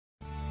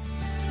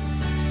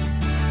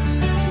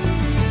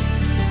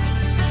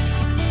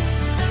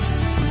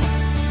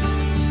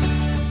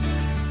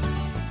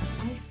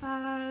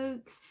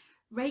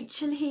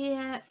Rachel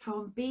here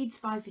from Beads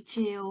by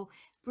Verchiel,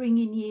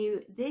 bringing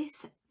you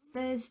this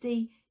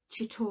Thursday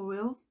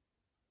tutorial.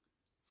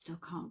 Still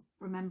can't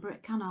remember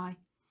it, can I?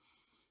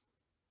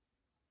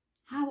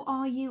 How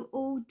are you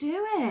all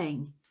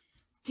doing?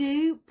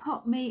 Do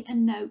pop me a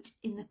note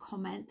in the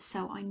comments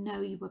so I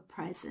know you were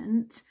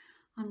present.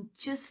 I'm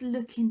just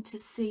looking to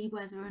see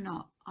whether or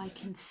not I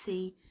can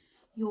see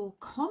your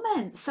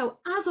comments. So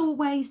as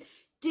always,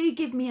 do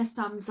give me a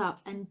thumbs up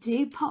and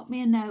do pop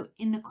me a note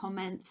in the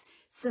comments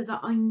so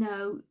that I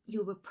know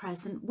you were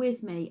present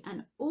with me.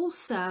 And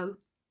also,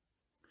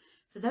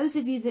 for those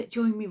of you that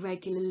join me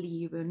regularly,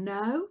 you will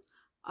know,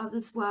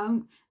 others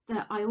won't,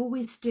 that I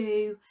always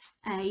do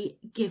a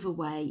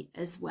giveaway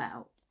as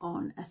well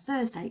on a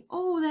Thursday.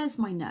 Oh, there's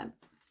my note.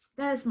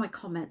 There's my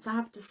comments. I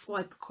have to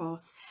swipe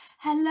across.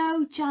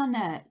 Hello,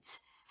 Janet.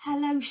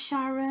 Hello,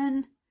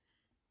 Sharon.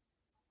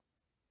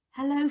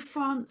 Hello,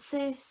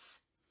 Francis.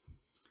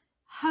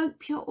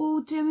 Hope you're all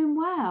doing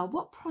well.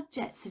 What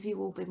projects have you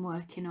all been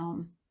working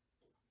on?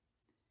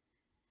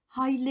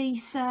 Hi,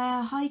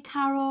 Lisa. Hi,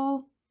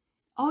 Carol.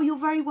 Oh, you're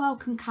very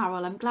welcome,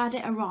 Carol. I'm glad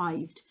it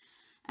arrived.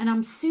 And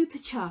I'm super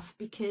chuffed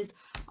because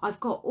I've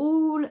got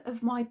all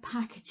of my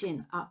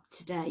packaging up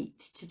to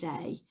date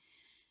today.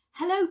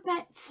 Hello,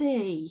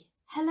 Betsy.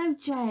 Hello,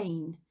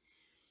 Jane.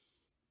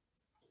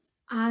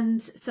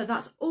 And so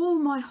that's all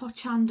my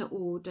Hochanda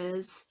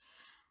orders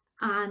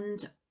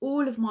and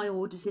all of my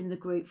orders in the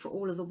group for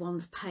all of the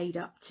ones paid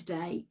up to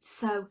date.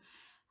 So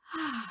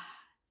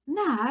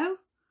now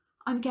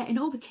I'm getting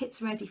all the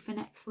kits ready for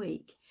next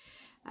week.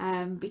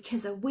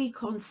 Because a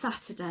week on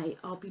Saturday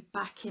I'll be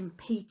back in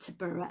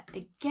Peterborough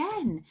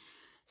again,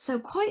 so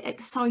quite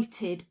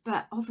excited,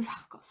 but obviously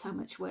I've got so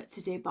much work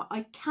to do, but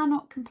I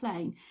cannot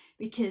complain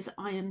because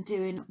I am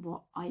doing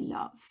what I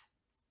love.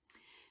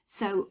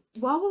 So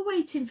while we're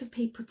waiting for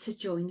people to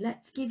join,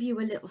 let's give you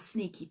a little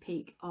sneaky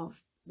peek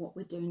of what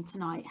we're doing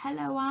tonight.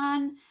 Hello,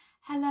 Anne.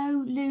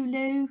 Hello,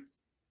 Lulu.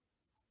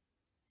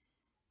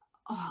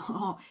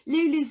 Oh,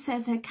 Lulu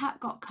says her cat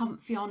got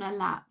comfy on her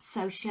lap,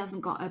 so she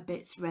hasn't got her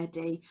bits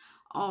ready.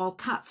 Oh,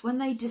 cats, when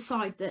they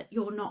decide that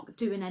you're not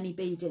doing any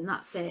beading,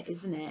 that's it,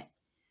 isn't it?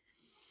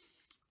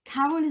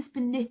 Carol has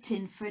been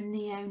knitting for a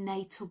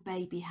neonatal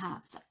baby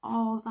hat.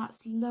 Oh,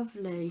 that's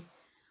lovely.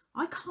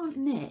 I can't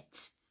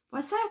knit.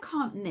 When I say I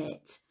can't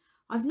knit,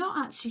 I've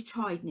not actually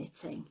tried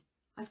knitting.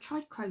 I've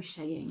tried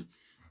crocheting,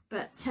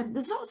 but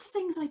there's lots of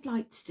things I'd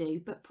like to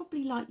do, but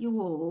probably like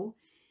you all,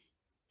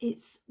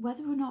 it's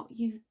whether or not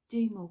you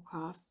do more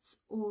crafts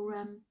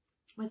or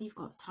whether you've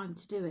got time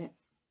to do it.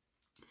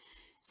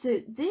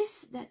 So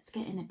this, let's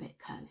get in a bit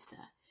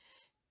closer.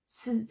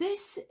 So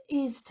this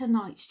is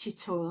tonight's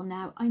tutorial.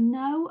 Now, I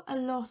know a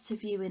lot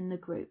of you in the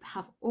group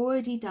have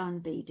already done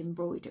bead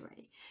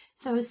embroidery.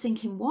 So I was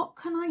thinking, what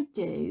can I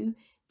do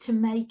to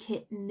make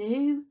it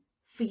new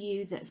for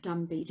you that have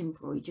done bead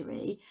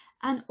embroidery,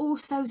 and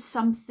also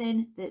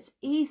something that's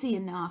easy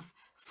enough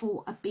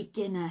for a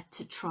beginner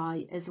to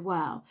try as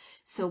well.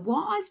 So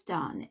what I've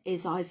done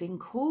is I've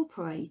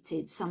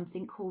incorporated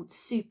something called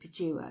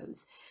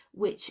Superduos,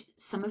 which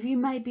some of you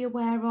may be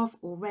aware of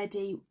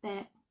already.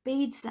 They're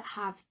beads that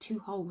have 2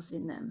 holes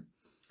in them.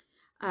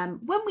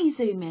 When we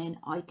zoom in,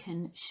 I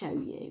can show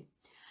you.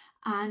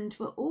 And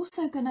we're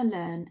also going to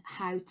learn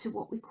how to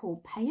what we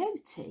call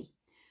peyote,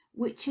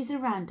 which is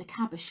around a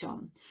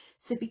cabochon.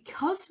 So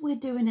because we're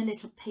doing a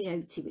little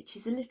peyote, which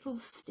is a little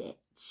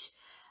stitch,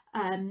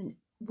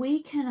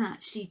 we can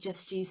actually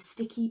just use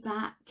sticky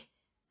back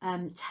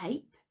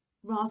tape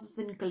rather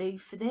than glue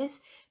for this,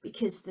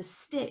 because the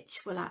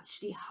stitch will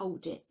actually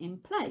hold it in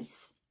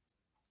place.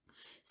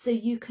 So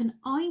you can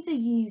either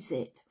use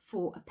it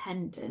for a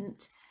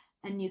pendant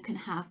and you can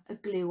have a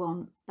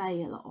glue-on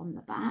bail on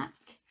the back.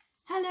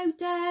 Hello,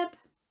 Deb.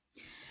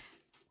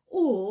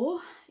 Or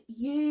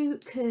you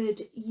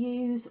could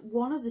use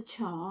one of the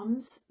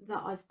charms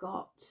that I've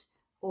got,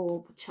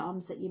 or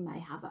charms that you may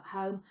have at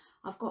home.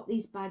 I've got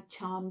these bag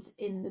charms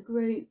in the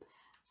group,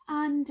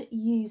 and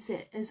use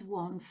it as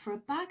one for a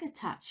bag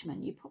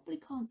attachment. You probably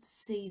can't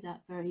see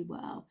that very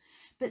well,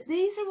 but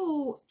these are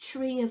all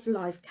Tree of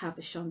Life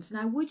cabochons.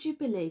 Now, would you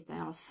believe they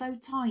are so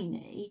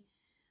tiny?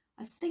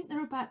 I think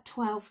they're about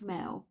 12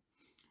 mil,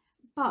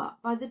 but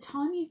by the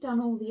time you've done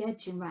all the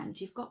edging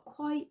round, you've got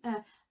quite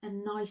a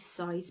nice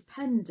size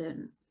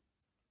pendant.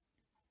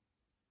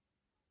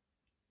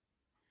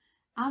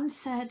 Anne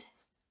said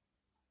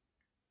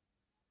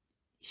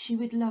she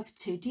would love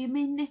to. Do you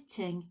mean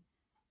knitting?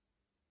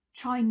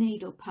 Try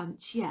needle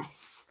punch,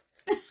 yes.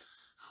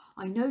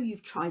 I know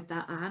you've tried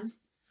that, Anne.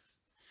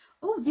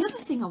 Oh, the other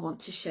thing I want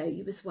to show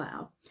you as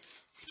well,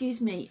 excuse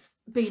me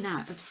being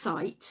out of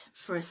sight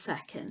for a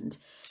second,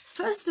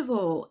 first of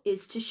all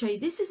is to show you,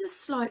 this is a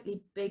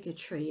slightly bigger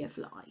Tree of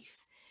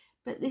Life,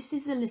 but this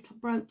is a little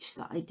brooch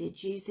that I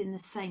did using the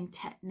same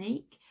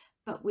technique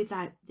but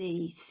without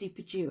the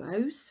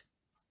Superduos.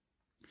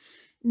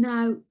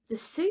 Now, the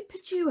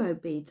Superduo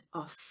beads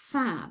are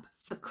fab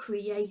for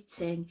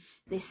creating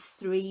this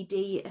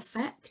 3D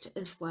effect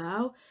as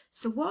well.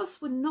 So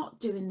whilst we're not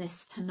doing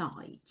this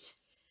tonight,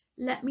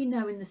 let me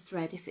know in the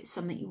thread if it's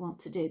something you want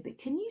to do. But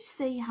can you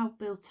see how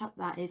built up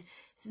that is?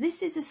 So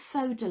this is a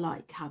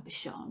Sodalite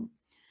cabochon,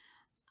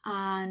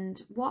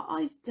 and what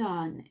I've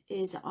done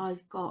is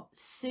I've got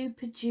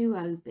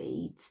Superduo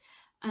beads,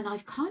 and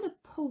I've kind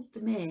of pulled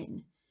them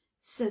in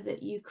so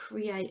that you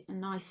create a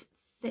nice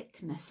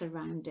thickness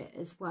around it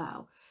as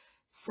well.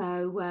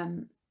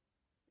 So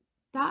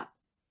that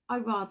I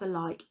rather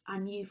like.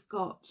 And you've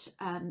got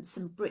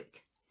some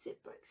brick, is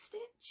it brick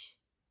stitch?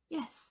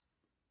 Yes,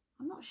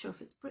 I'm not sure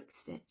if it's brick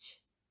stitch.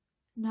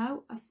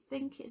 No, I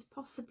think it's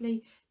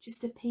possibly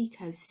just a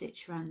picot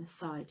stitch around the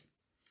side.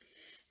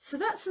 So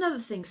that's another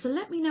thing. So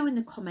let me know in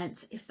the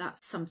comments if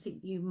that's something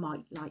you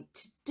might like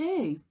to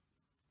do.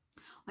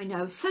 I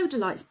know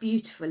Sodalite's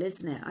beautiful,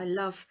 isn't it? I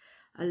love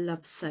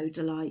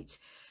Sodalite.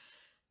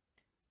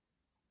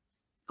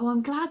 Oh,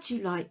 I'm glad you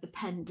like the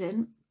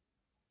pendant.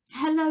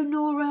 Hello,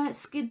 Nora.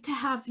 It's good to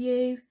have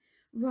you.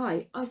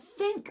 Right, I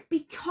think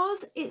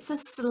because it's a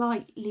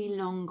slightly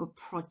longer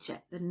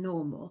project than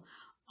normal,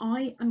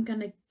 I am going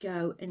to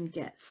go and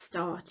get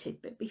started.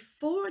 But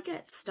before I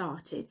get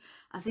started,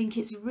 I think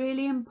it's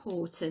really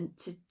important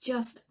to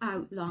just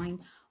outline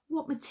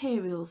what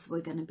materials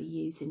we're going to be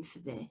using for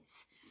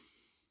this.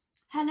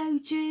 Hello,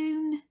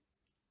 June.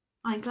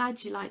 I'm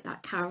glad you like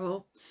that,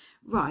 Carol.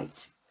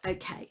 Right,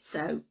 okay,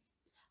 so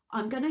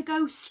I'm going to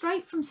go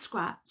straight from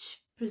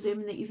scratch,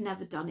 presuming that you've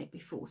never done it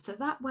before. So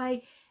that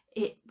way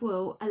it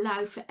will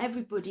allow for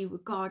everybody,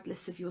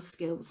 regardless of your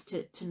skills,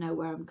 to know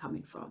where I'm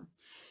coming from.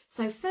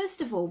 So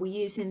first of all,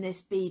 we're using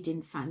this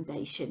beading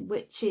foundation,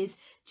 which is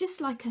just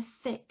like a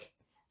thick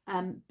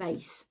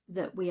base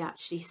that we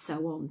actually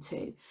sew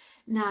onto.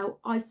 Now,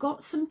 I've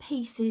got some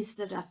pieces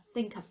that I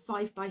think are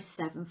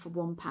 5x7 for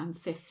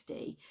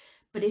 £1.50.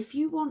 But if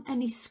you want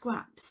any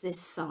scraps this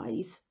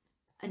size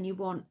and you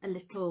want a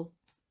little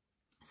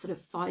sort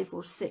of 5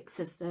 or 6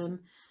 of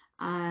them,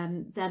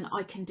 then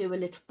I can do a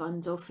little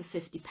bundle for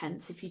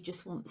 50p. If you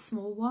just want the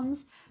small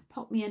ones,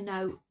 pop me a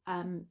note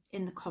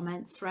in the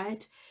comment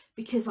thread,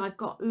 because I've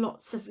got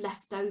lots of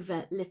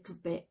leftover little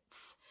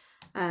bits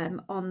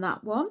on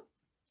that one.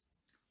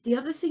 The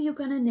other thing you're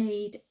going to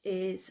need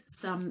is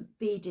some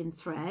beading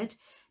thread.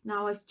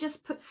 Now I've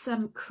just put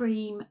some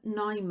cream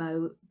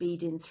Nymo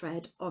beading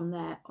thread on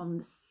there, on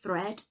the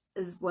thread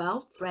as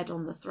well, thread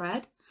on the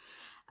thread,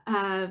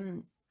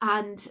 and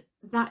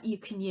that you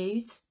can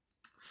use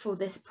for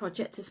this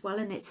project as well,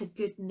 and it's a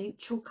good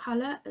neutral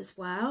colour as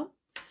well.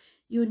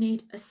 You'll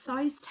need a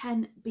size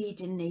 10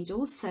 beading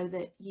needle so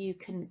that you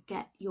can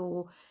get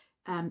your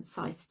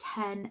size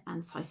 10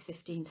 and size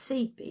 15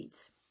 seed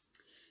beads.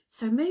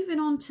 So moving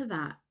on to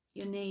that,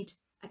 you need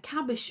a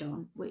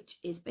cabochon, which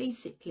is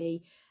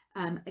basically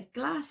a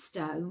glass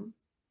dome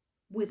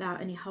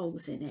without any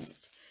holes in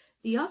it.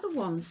 The other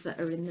ones that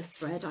are in the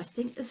thread, I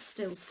think there's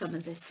still some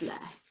of this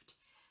left,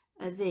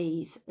 are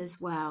these as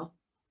well.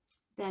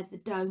 They're the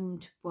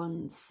domed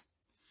ones,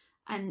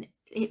 and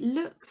it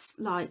looks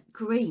like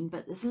green,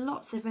 but there's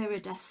lots of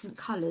iridescent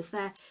colours.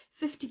 They're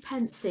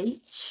 50p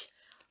each,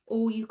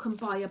 or you can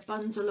buy a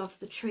bundle of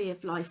the Tree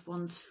of Life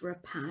ones for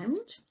 £1.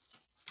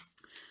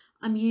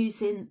 I'm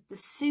using the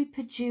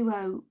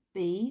Superduo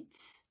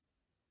beads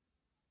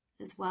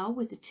as well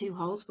with the 2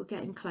 holes. We're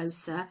getting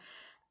closer.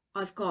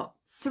 I've got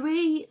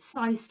 3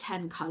 size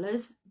 10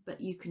 colours, but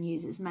you can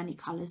use as many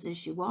colours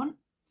as you want,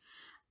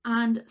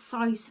 and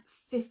size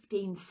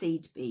 15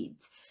 seed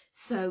beads.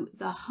 So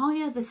the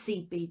higher the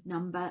seed bead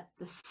number,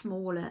 the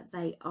smaller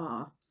they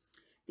are.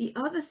 The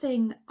other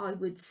thing I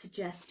would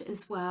suggest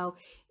as well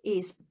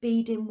is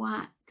beading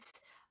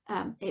wax.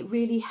 It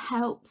really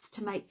helps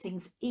to make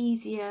things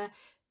easier,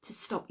 to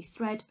stop your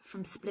thread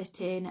from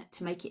splitting,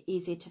 to make it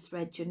easier to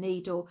thread your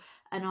needle.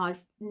 And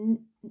I've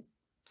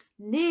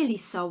nearly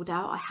sold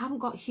out. I haven't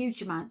got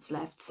huge amounts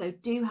left, so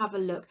do have a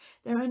look.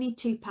 They're only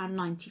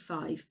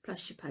 £2.95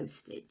 plus your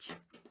postage.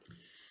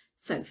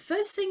 So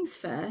first things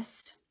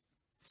first.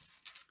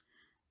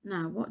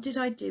 Now, what did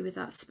I do with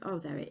that? Oh,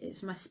 there it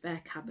is, my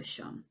spare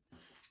cabochon.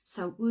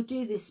 So we'll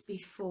do this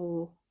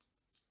before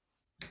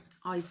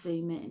I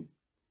zoom in.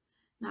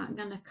 Now I'm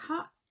going to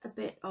cut a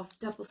bit of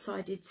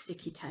double-sided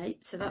sticky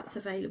tape. So that's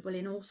available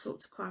in all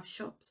sorts of craft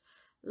shops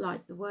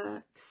like The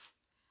Works.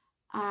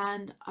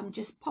 And I'm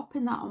just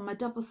popping that on my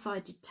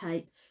double-sided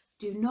tape.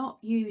 Do not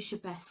use your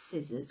best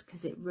scissors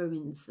because it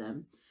ruins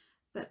them.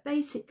 But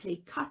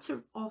basically cut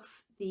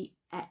off the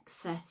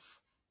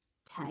excess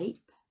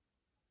tape.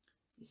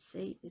 You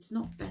see, it's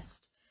not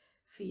best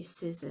for your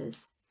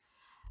scissors.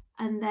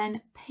 And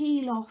then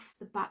peel off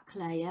the back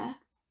layer.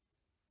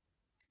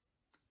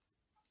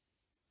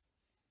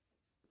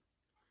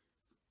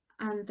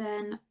 And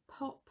then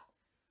pop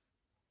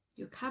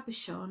your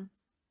cabochon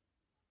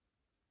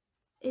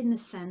in the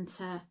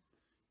centre.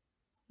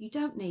 You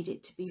don't need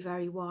it to be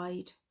very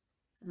wide.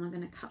 And I'm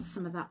going to cut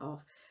some of that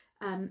off.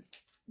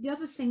 The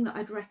other thing that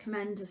I'd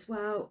recommend as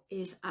well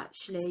is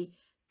actually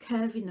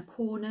curving the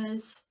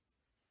corners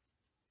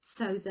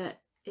so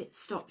that it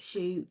stops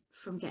you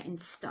from getting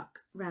stuck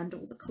around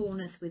all the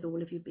corners with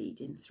all of your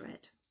beading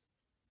thread.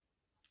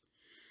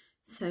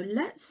 So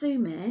let's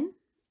zoom in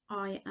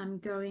I am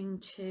going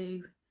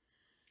to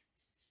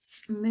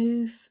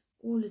move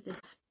all of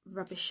this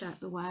rubbish out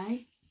the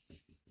way.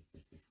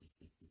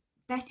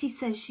 Betty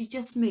says she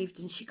just moved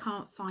and she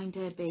can't find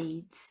her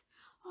beads.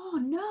 Oh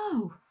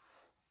no,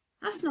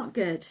 that's not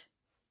good.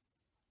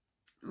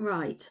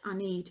 Right, I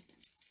need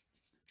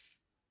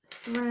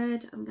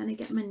thread. I'm going to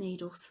get my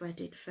needle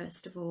threaded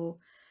first of all.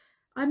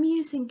 I'm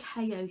using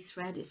KO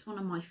thread. It's one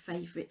of my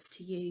favourites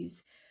to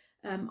use.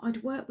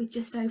 I'd work with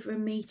just over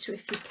 1 metre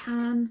if you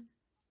can.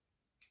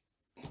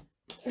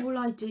 All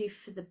I do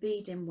for the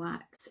beading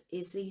wax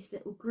is these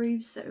little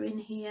grooves that are in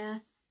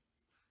here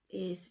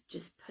is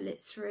just pull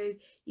it through.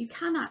 You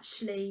can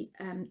actually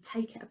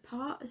take it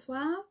apart as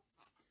well.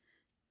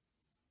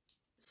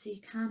 So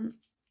you can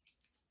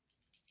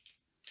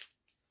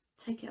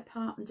take it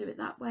apart and do it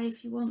that way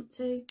if you want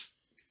to.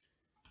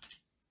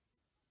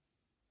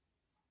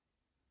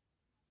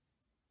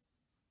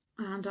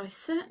 And I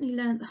certainly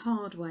learnt the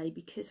hard way,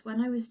 because when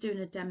I was doing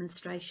a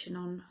demonstration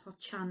on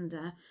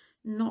Hochanda,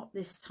 not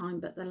this time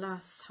but the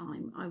last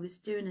time, I was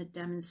doing a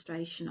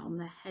demonstration on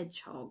the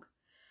hedgehog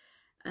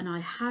and I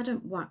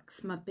hadn't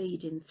waxed my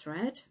beading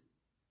thread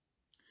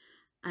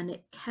and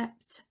it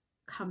kept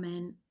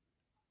coming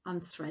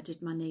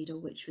unthreaded, my needle,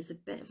 which was a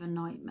bit of a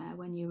nightmare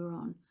when you were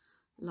on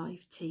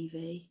live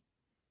TV.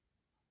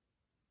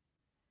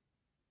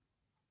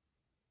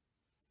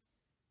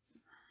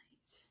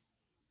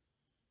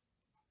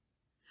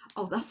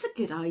 Oh, that's a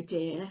good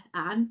idea,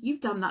 Anne. You've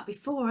done that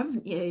before,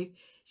 haven't you?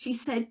 She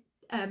said,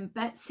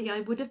 Betsy, I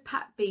would have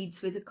packed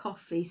beads with a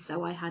coffee,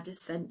 so I had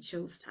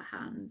essentials to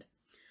hand.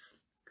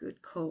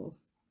 Good call.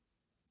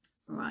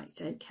 Right,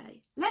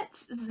 okay.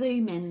 Let's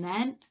zoom in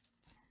then.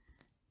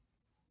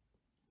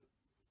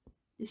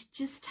 This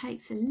just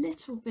takes a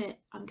little bit.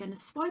 I'm going to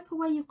swipe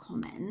away your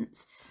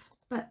comments,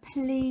 but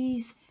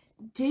please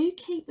do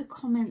keep the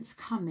comments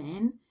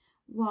coming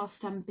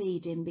whilst I'm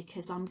beading,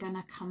 because I'm going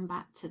to come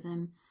back to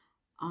them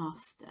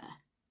after.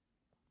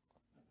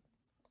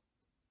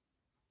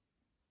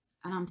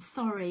 And I'm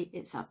sorry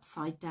it's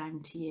upside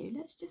down to you.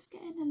 Let's just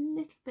get in a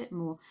little bit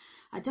more.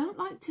 I don't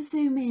like to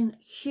zoom in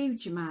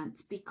huge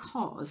amounts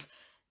because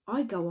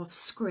I go off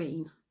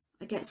screen.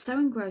 I get so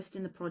engrossed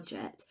in the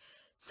project.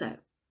 So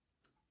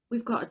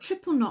we've got a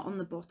triple knot on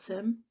the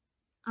bottom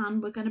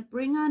and we're going to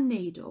bring our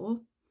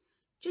needle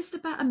just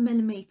about 1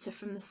 millimetre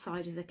from the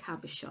side of the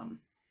cabochon.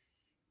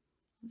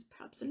 It's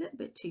perhaps a little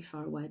bit too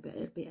far away, but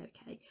it'll be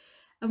okay.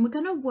 And we're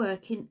going to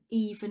work in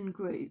even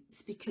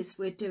groups because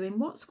we're doing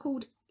what's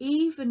called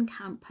even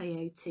count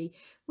peyote,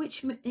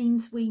 which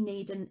means we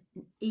need an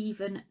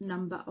even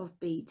number of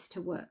beads to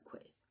work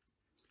with.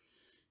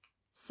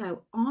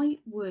 So I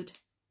would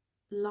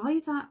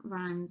lie that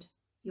round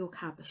your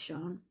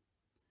cabochon,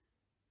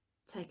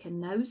 take a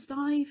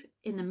nosedive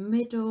in the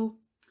middle.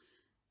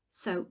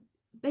 So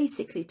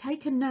basically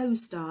take a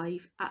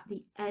nosedive at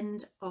the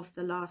end of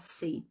the last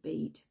seed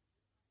bead.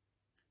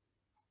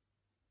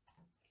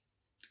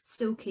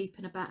 Still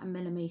keeping about 1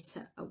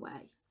 millimetre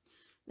away.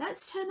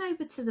 Let's turn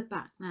over to the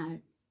back now.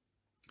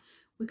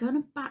 We're going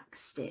to back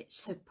stitch,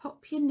 so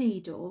pop your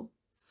needle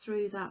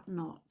through that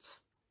knot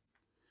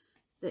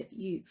that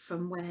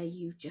from where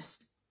you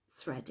just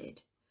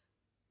threaded.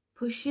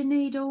 Push your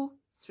needle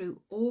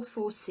through all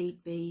 4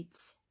 seed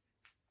beads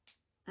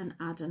and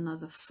add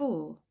another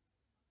 4.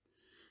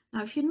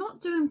 Now if you're not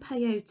doing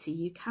peyote,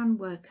 you can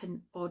work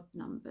in odd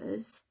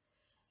numbers,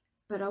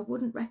 but I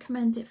wouldn't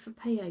recommend it for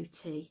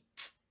peyote.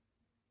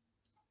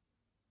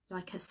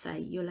 Like I say,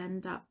 you'll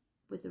end up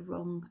with the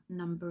wrong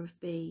number of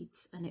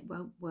beads and it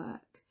won't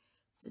work.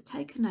 So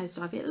take a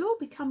nosedive, it'll all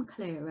become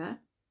clearer.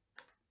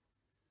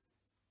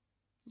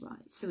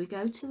 Right, so we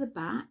go to the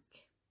back,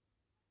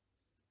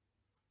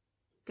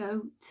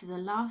 go to the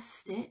last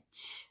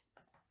stitch,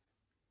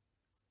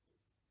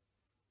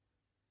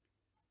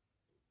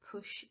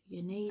 push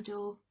your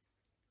needle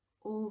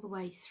all the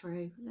way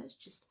through. Let's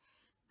just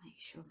make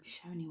sure I'm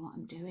showing you what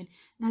I'm doing.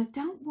 Now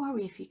don't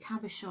worry if your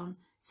cabochon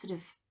sort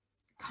of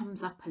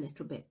comes up a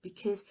little bit,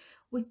 because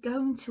we're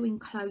going to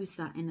enclose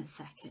that in a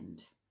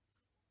second.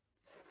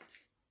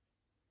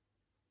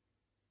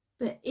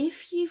 But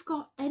if you've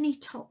got any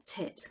top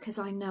tips, because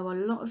I know a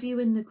lot of you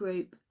in the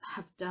group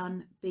have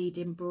done bead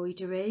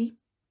embroidery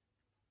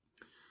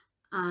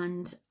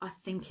and I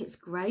think it's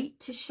great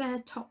to share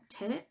top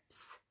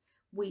tips.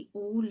 We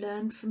all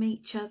learn from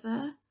each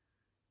other.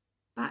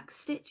 Back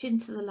stitch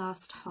into the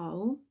last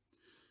hole.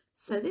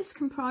 So this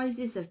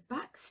comprises of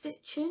back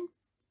stitching,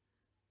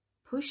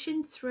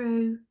 pushing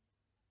through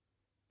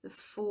the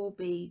 4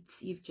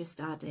 beads you've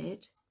just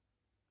added,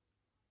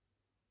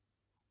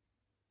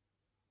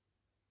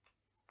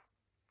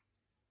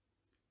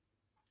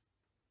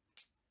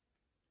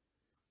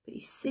 but you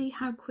see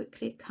how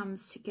quickly it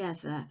comes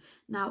together.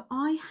 Now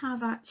I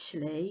have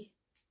actually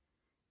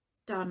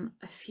done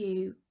a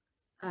few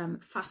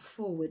fast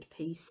forward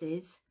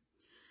pieces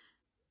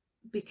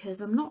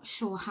because I'm not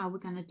sure how we're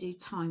going to do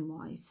time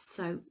wise,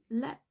 so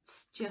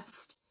let's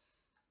just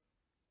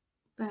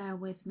bear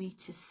with me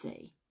to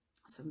see.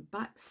 So I'm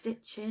back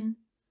stitching.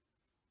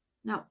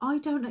 Now I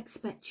don't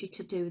expect you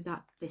to do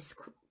that this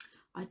quick.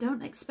 I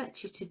don't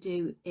expect you to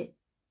do it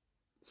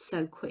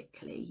so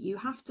quickly. You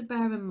have to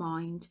bear in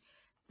mind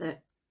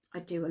that I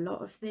do a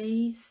lot of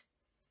these.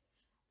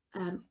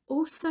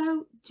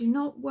 Also, do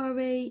not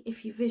worry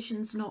if your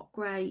vision's not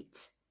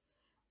great.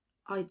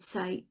 I'd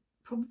say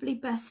probably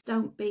best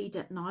don't bead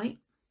at night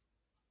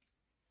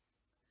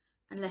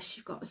unless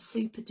you've got a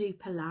super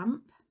duper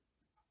lamp,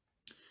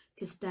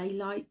 because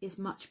daylight is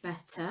much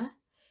better.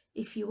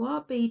 If you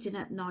are beading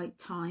at night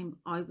time,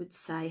 I would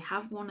say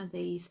have one of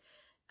these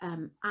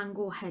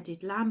angle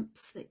headed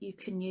lamps that you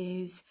can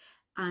use,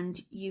 and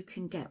you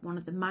can get one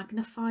of the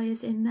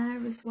magnifiers in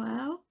there as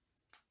well.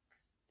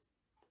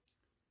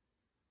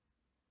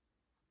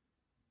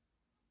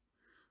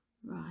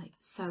 Right,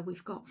 so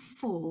we've got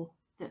 4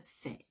 that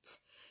fit.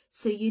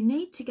 So you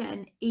need to get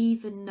an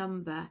even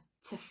number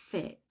to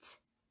fit.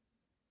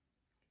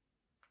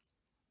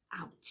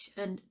 Ouch,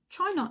 and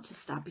try not to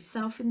stab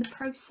yourself in the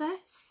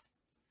process.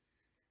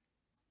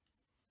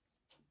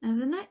 Now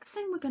the next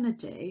thing we're going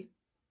to do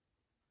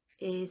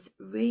is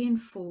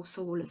reinforce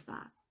all of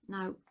that.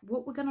 Now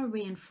what we're going to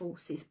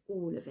reinforce is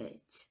all of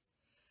it.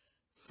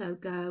 So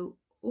go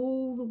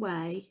all the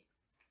way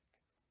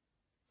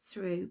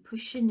through,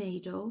 push your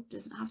needle,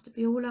 doesn't have to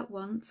be all at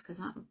once because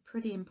that's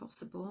pretty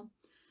impossible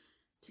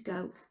to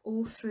go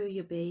all through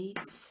your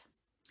beads.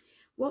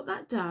 What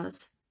that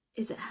does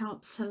is it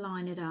helps to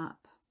line it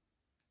up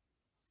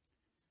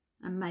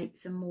and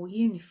make them more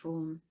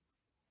uniform.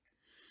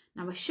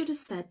 Now I should have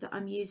said that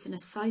I'm using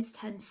a size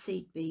 10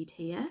 seed bead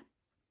here.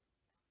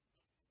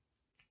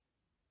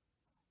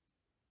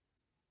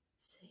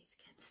 See, it's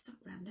getting stuck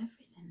around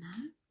everything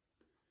now.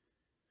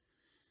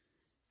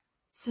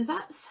 So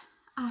that's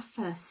our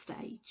first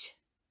stage,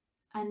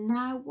 and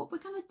now what we're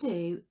going to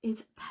do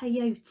is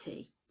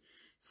peyote.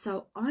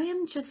 So I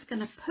am just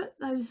going to put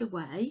those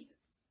away,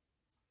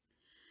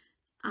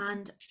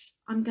 and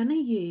I'm going to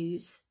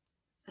use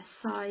a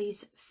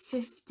size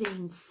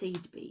 15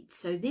 seed bead.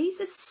 So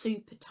these are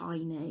super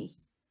tiny,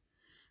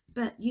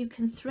 but you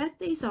can thread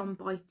these on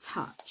by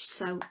touch,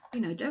 so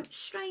you know, don't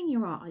strain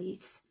your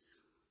eyes,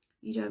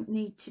 you don't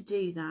need to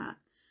do that.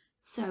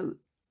 So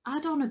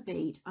add on a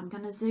bead. I'm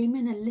going to zoom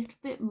in a little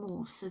bit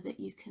more so that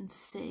you can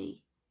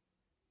see.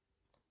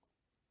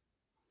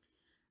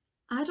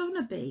 Add on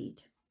a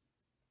bead,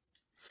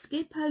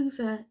 skip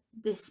over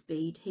this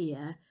bead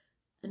here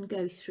and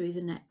go through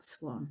the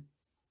next one.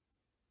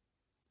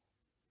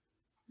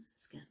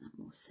 Let's get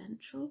that more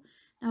central.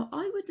 Now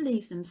I would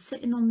leave them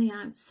sitting on the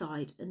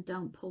outside and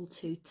don't pull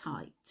too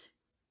tight.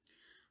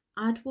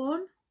 Add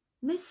one,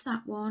 miss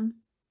that one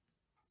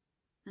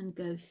and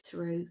go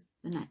through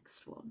the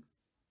next one.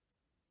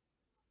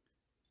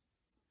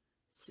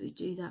 So we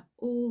do that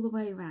all the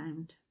way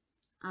around.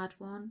 Add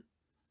one.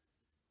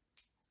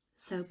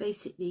 So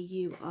basically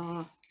you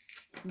are,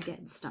 I'm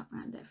getting stuck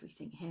around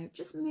everything here,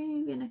 just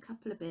moving a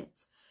couple of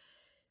bits.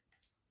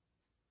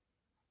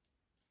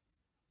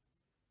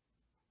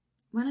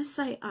 When I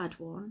say add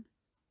one,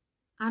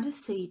 add a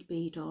seed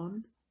bead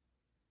on,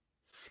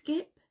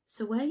 skip,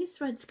 so where your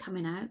thread's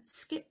coming out,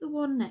 skip the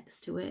one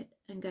next to it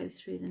and go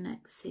through the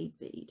next seed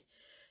bead.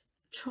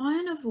 Try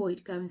and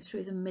avoid going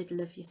through the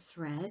middle of your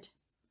thread,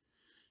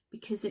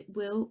 because it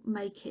will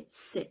make it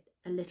sit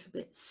a little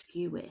bit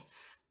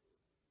skew-if.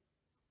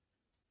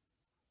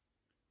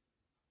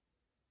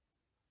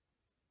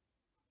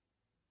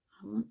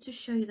 I want to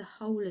show you the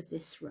whole of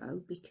this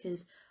row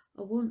because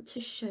I want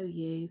to show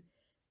you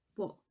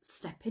what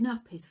stepping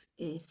up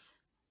is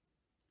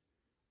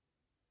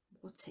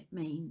what it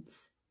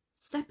means.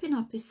 Stepping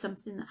up is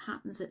something that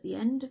happens at the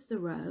end of the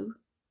row.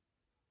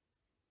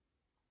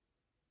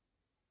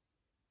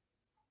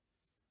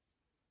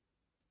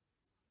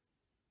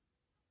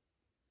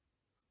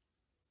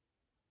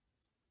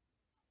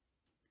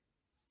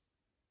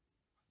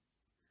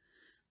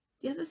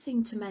 The other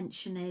thing to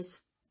mention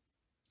is,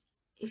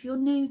 if you're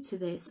new to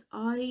this,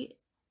 I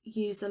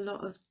use a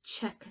lot of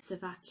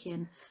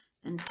Czechoslovakian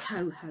and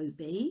Toho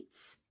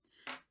beads.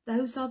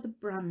 Those are the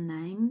brand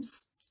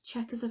names.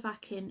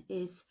 Czechoslovakian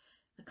is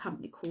a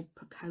company called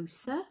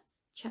Precursor,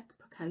 Czech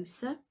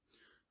Precursor,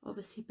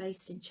 obviously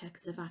based in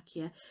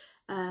Czechoslovakia.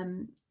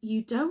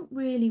 You don't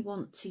really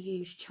want to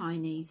use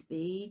Chinese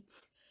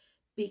beads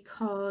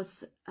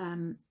because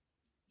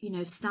you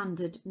know,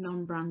 standard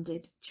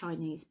non-branded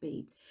Chinese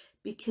beads,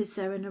 because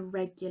they're in a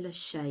regular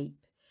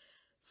shape.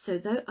 So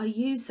I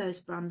use those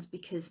brands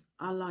because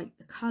I like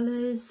the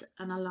colours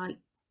and I like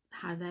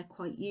how they're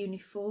quite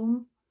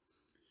uniform.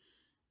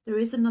 There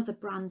is another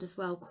brand as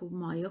well called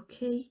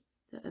Mayuki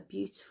that are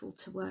beautiful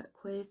to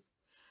work with.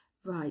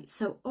 Right,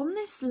 so on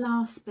this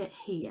last bit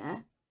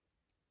here,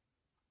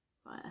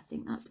 right, I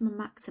think that's my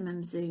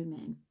maximum zoom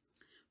in.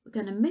 We're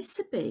going to miss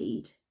a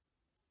bead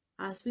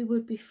as we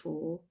would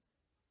before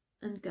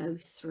and go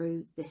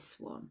through this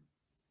one.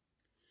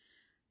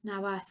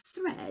 Now our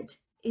thread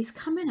is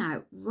coming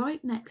out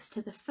right next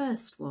to the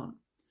first one,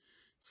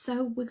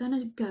 so we're going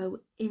to go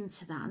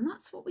into that, and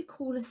that's what we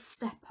call a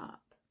step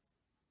up.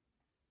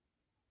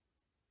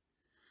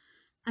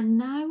 And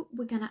now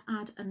we're going to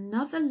add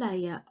another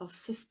layer of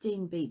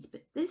 15 beads,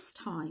 but this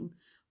time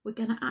we're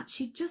going to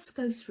actually just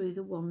go through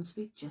the ones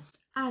we've just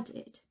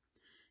added.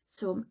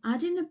 So I'm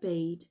adding a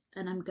bead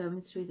and I'm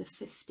going through the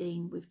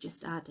 15 we've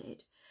just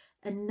added.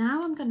 And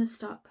now I'm going to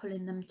start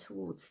pulling them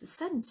towards the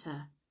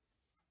centre.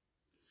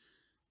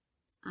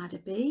 Add a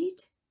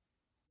bead,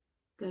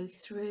 go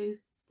through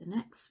the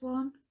next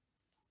one,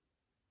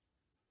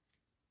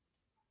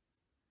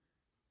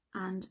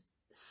 and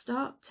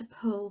start to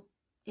pull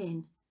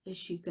in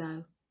as you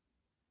go.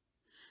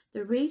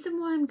 The reason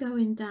why I'm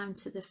going down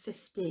to the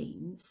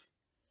 15s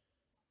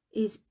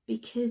is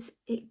because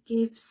it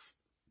gives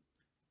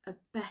a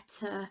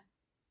better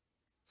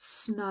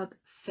snug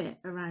fit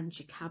around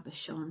your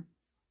cabochon.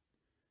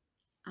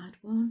 Add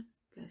one,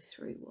 go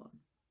through one.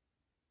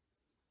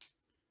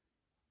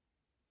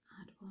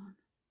 Add one,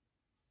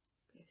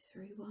 go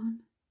through one.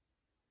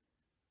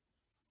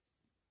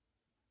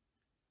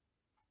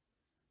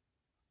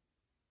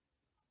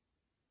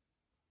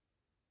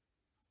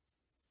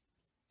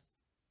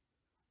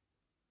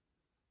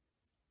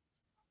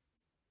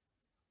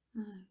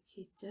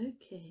 Okie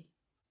dokie.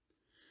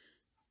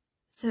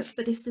 So,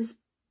 but if there's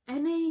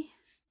any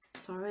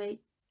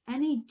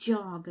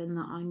jargon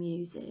that I'm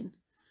using,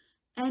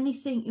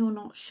 anything you're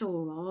not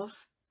sure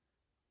of,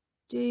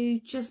 do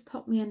just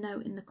pop me a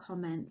note in the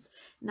comments.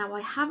 Now,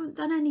 I haven't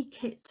done any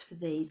kits for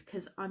these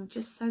because I'm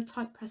just so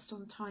tight pressed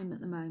on time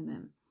at the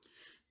moment.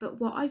 But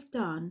what I've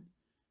done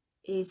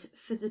is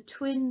for the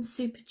twin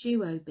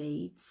Superduo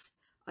beads,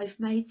 I've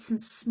made some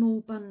small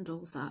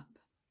bundles up.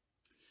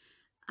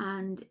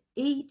 And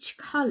each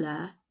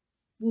colour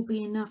will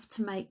be enough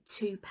to make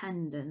 2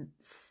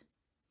 pendants,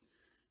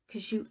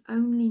 because you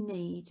only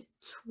need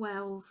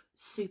 12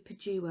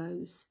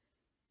 Superduos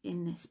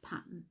in this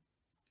pattern.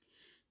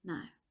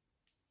 Now,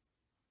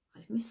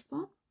 I've missed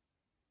one,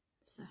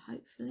 so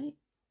hopefully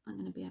I'm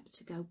going to be able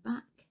to go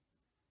back.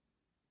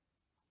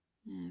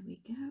 There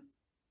we go.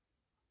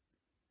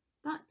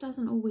 That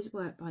doesn't always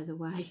work, by the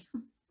way.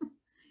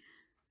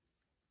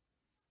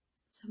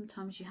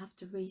 Sometimes you have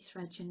to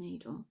rethread your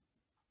needle.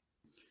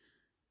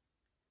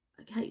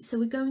 Okay, so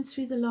we're going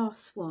through the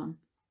last one,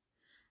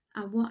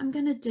 and what I'm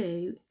going to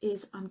do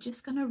is I'm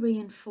just going to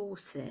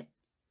reinforce it.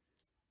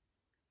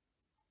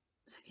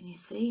 So can you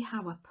see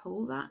how I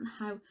pull that and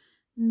how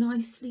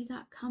nicely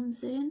that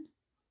comes in?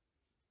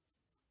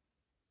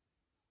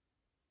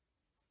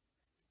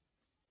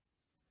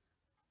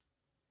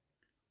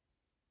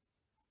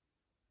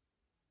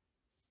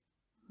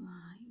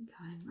 Right,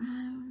 going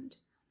round.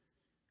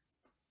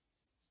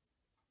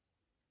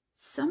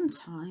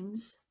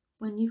 Sometimes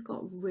when you've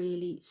got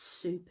really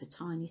super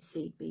tiny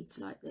seed beads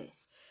like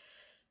this,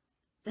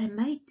 they're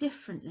made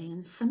differently,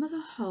 and some of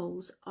the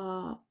holes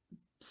are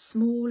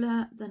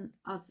smaller than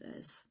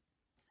others,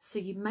 so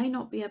you may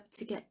not be able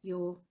to get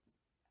your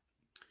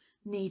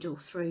needle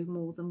through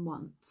more than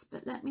once.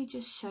 But let me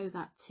just show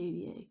that to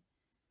you.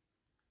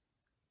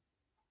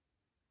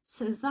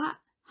 So that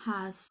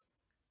has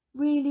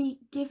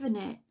really given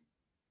it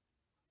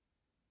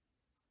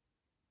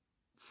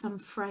some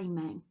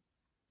framing.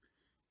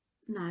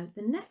 Now,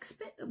 the next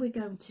bit that we're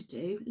going to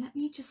do, let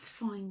me just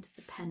find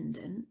the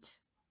pendant,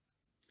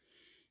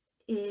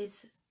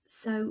 is,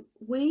 so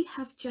we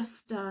have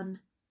just done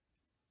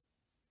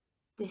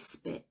this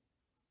bit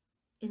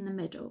in the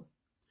middle.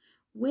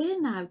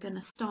 We're now going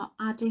to start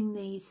adding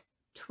these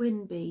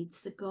twin beads,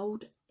 the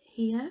gold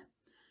here.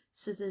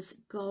 So there's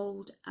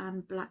gold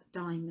and black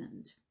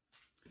diamond.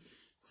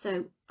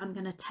 So I'm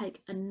going to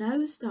take a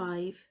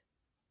nosedive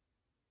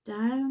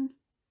down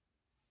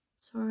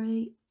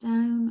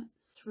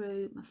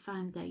through my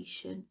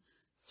foundation,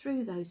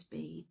 through those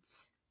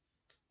beads.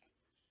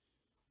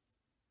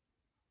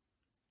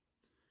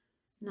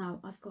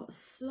 Now I've got a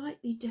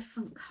slightly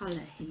different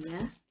colour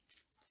here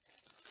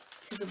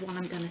to the one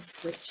I'm going to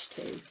switch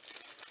to.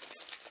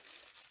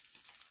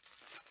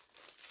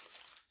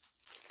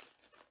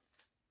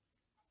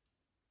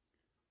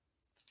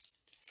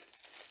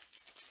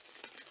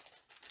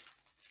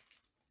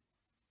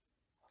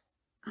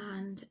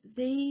 And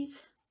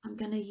these I'm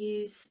going to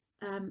use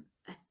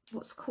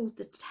what's called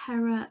the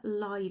Terra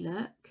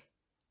Lilac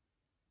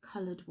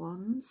coloured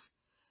ones.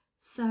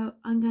 So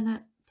I'm going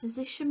to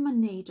position my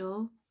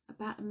needle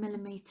about 1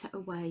 millimetre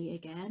away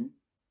again.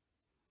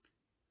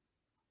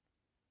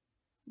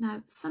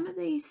 Now, some of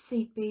these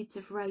seed beads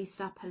have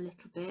raised up a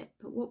little bit,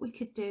 but what we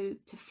could do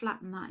to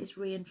flatten that is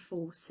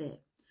reinforce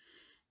it.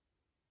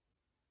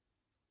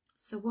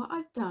 So what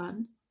I've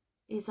done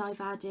is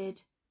I've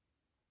added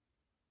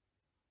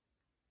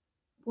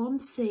 1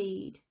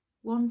 seed,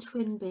 1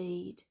 twin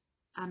bead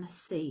and a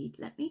seed.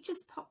 Let me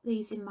just pop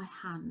these in my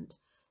hand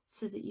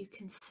so that you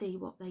can see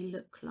what they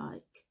look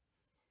like.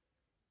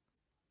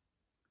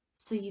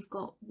 So you've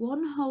got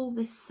 1 hole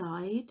this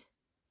side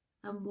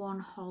and 1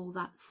 hole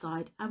that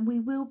side, and we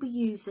will be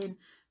using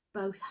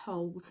both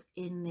holes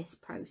in this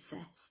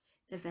process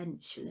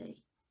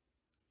eventually.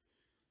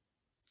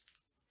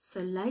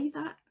 So lay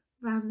that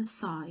round the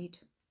side,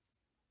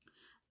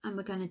 and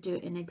we're going to do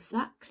it in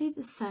exactly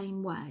the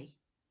same way,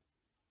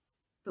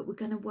 but we're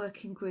going to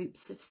work in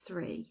groups of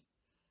 3.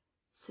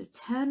 So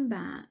turn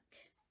back,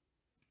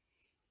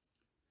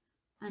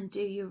 and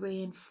do your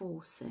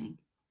reinforcing.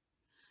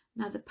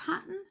 Now the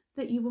pattern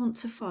that you want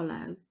to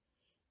follow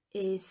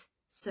is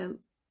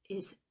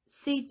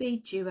seed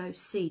bead, duo,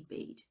 seed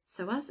bead.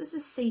 So as there's a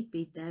seed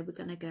bead there, we're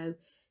going to go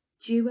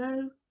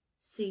duo,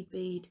 seed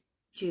bead,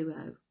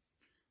 duo.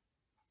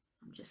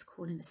 I'm just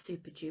calling the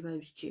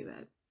Superduos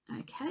duo.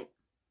 Okay.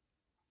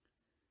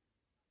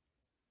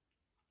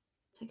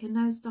 Take a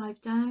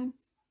nosedive down.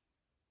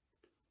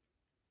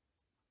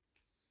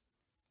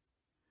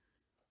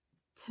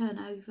 Turn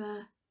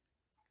over,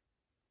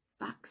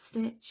 back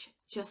stitch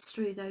just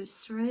through those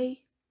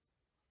 3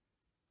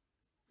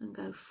 and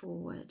go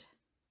forward.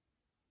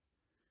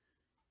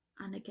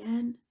 And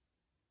again,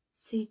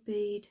 seed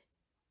bead,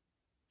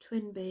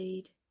 twin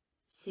bead,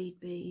 seed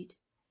bead.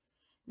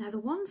 Now the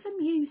ones I'm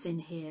using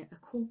here are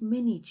called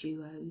mini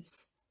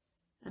duos,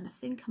 and I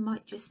think I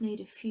might just need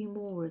a few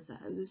more of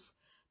those,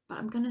 but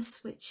I'm going to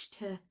switch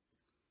to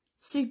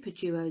super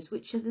duos,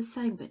 which are the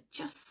same but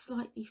just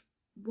slightly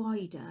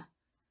wider.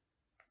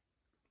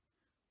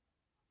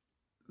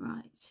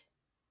 Right,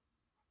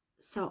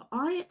 so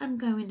I am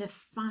going to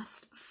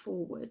fast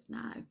forward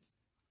now,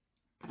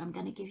 but I'm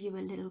going to give you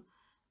a little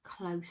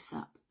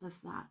close-up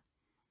of that.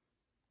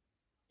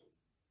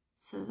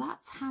 So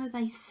that's how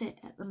they sit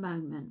at the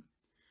moment.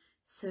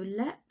 So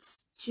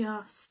let's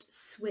just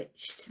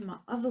switch to my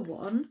other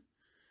one.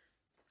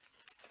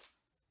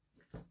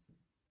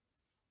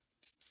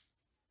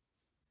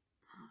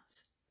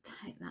 Let's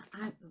take that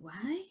out the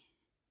way.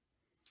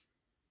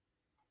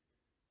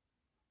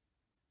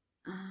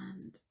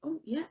 And oh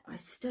yeah, I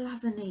still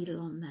have a needle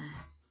on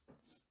there.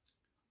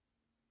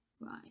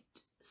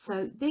 Right,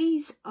 so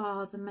these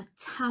are the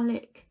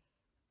metallic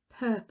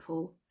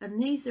purple,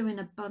 and these are in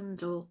a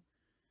bundle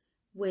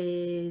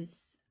with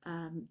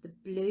the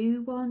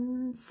blue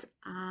ones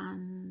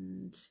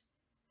and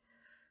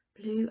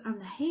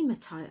the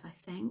hematite, I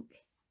think.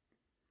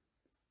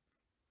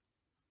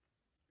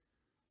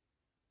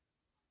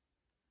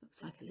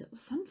 Looks like a little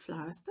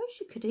sunflower. I suppose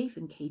you could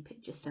even keep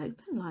it just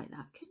open like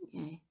that, couldn't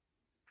you?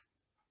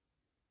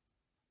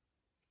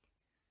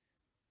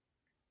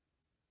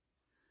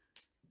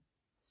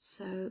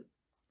 So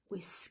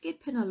we're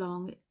skipping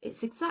along.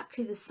 It's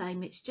exactly the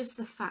same. It's just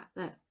the fact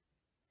that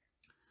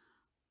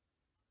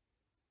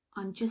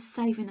I'm just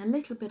saving a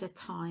little bit of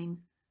time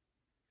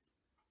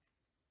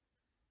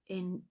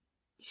in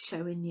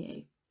showing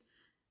you.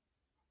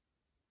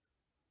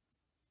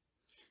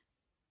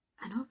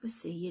 And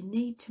obviously you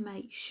need to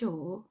make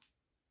sure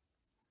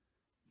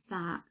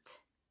that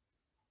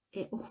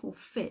it all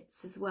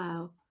fits as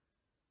well.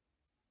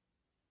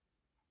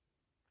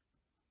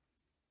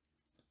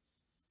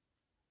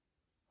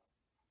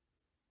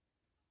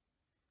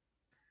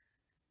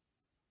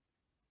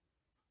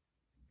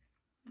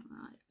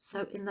 Right,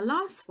 so in the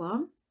last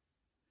one,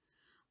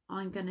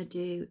 I'm going to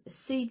do a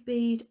seed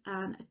bead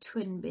and a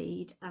twin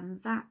bead,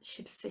 and that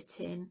should fit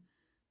in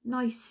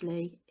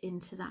nicely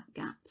into that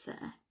gap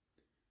there.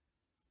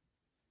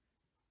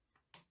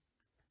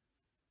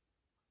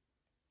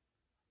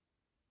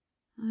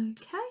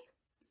 Okay,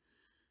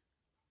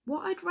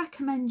 what I'd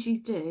recommend you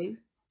do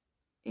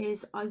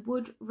is I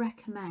would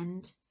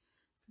recommend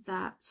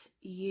that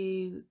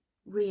you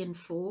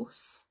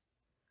reinforce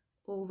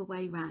all the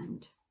way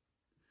round,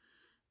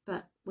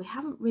 but we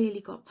haven't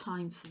really got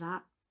time for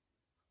that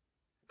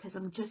because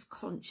I'm just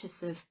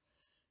conscious of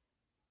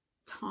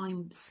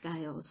time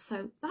scales.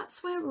 So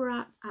that's where we're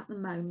at the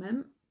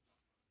moment.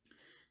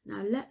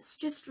 Now let's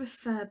just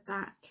refer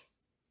back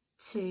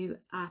to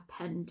our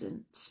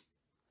pendant.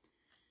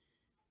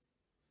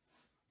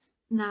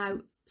 Now,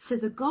 so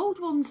the gold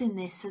ones in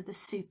this are the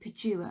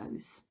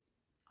Superduos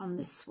on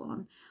this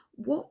one.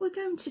 What we're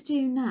going to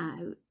do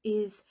now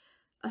is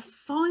a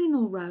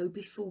final row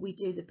before we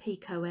do the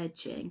picot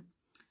edging.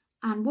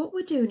 And what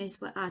we're doing is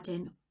we're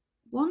adding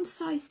 1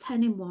 size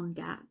 10 in one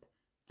gap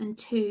and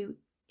 2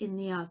 in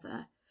the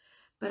other.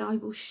 But I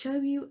will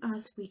show you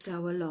as we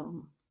go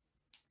along.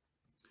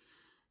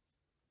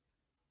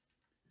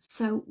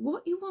 So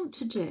what you want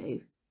to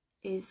do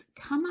is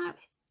come out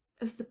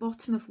of the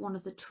bottom of one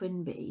of the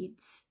twin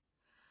beads,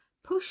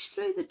 push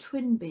through the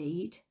twin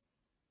bead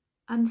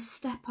and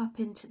step up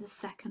into the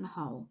second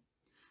hole.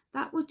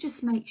 That will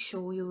just make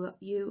sure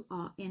you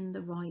are in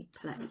the right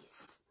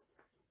place.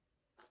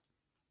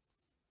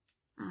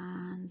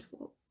 And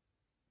what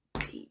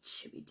beads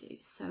should we do?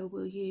 So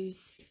we'll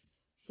use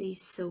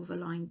these silver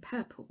lined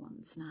purple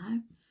ones now.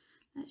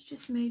 Let's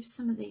just move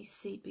some of these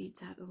seed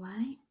beads out of the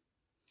way.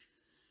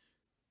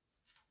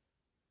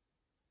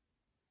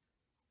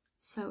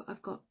 So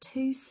I've got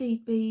 2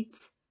 seed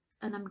beads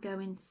and I'm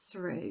going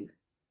through.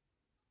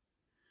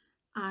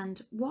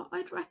 And what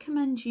I'd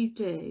recommend you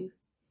do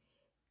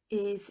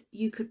is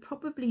you could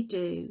probably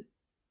do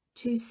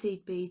 2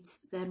 seed beads,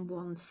 then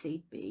 1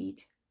 seed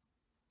bead,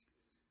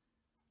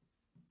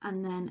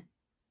 and then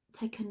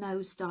take a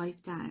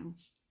nosedive down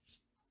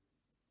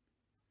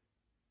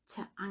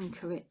to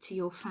anchor it to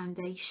your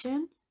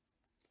foundation,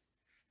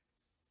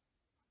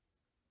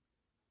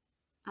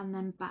 and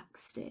then back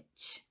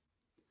stitch.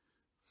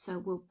 So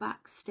we'll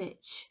back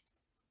stitch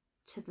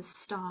to the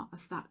start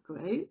of that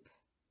group.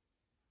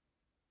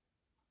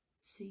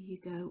 So you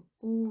go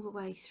all the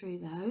way through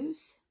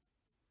those.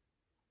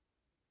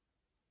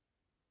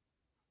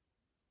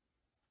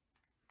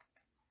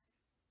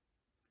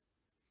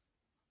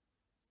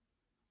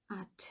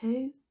 Add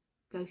 2,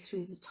 go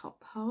through the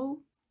top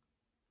hole,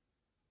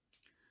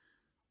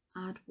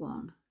 add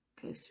 1,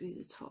 go through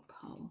the top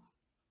hole,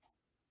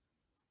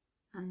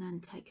 and then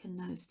take a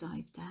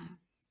nosedive down.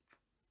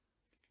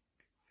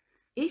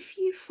 If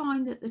you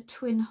find that the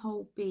twin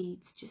hole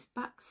beads just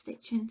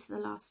backstitch into the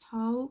last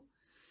hole,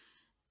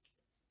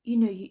 you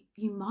know,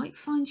 you might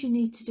find you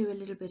need to do a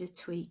little bit of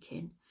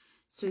tweaking.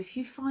 So if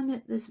you find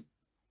that there's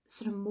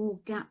sort of more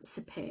gaps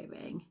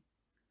appearing,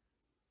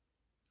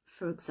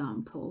 for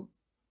example,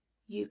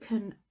 you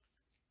can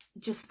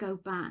just go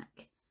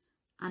back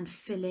and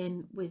fill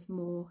in with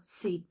more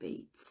seed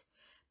beads.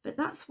 But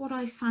that's what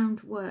I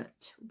found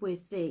worked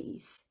with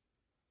these.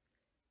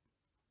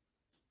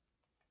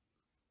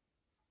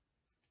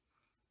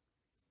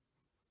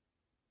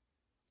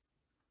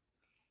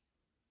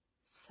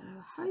 So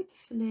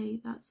hopefully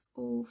that's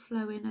all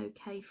flowing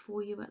okay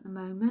for you at the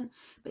moment.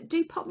 But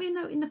do pop me a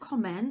note in the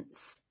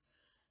comments.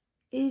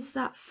 Is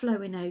that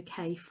flowing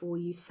okay for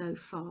you so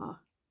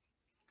far?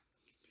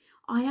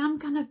 I am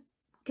going to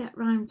get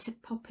round to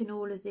popping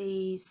all of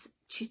these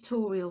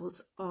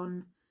tutorials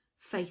on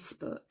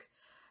Facebook.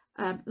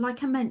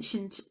 Like I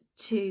mentioned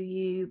to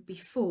you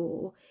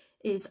before,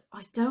 is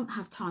I don't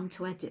have time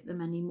to edit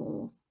them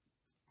anymore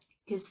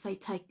because they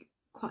take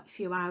quite a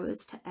few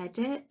hours to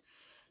edit.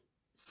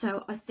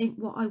 So I think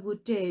what I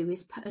would do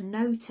is put a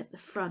note at the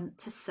front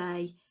to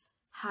say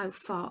how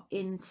far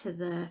into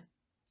the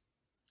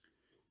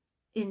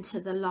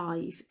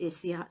live is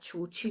the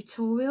actual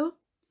tutorial,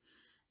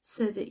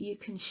 so that you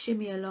can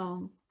shimmy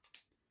along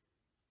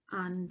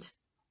and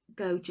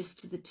go just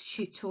to the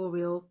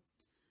tutorial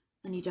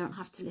and you don't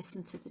have to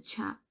listen to the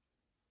chat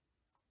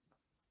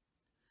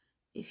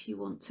if you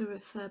want to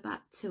refer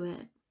back to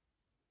it.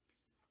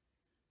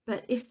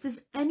 But if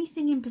there's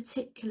anything in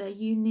particular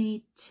you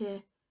need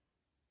to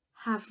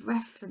have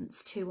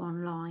reference to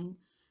online,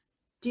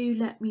 do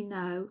let me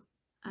know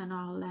and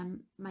I'll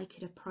make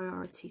it a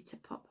priority to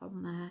pop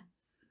on there.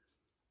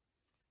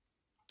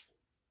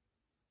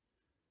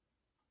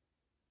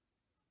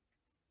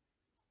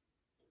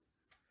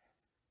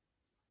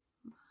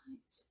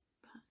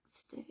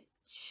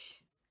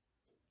 Stitch.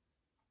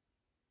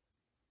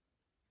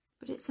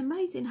 But it's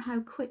amazing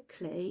how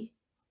quickly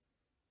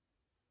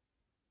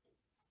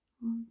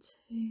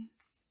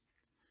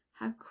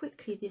how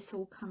quickly this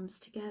all comes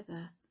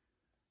together.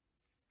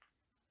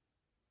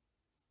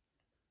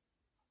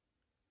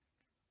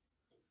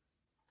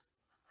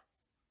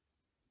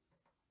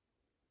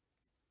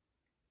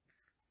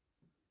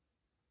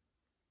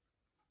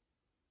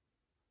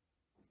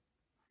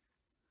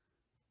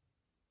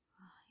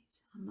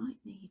 I might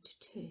need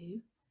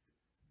to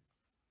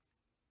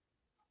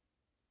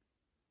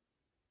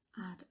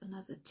add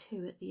another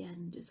 2 at the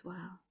end as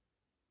well.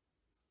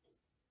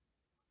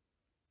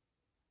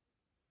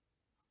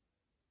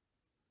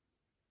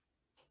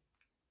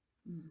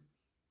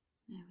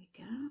 There we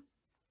go.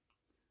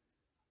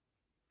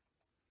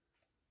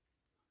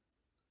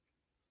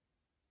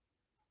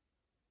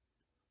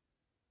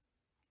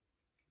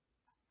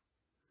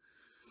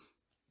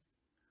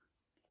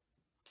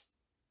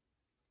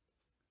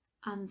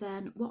 And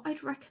then what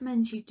I'd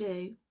recommend you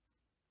do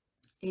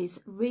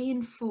is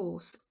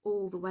reinforce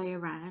all the way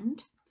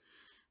around.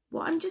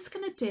 What I'm just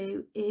going to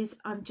do is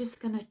I'm just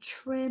going to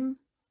trim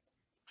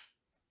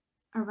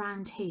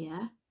around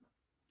here,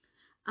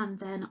 and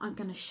then I'm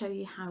going to show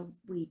you how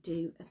we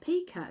do a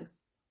picot.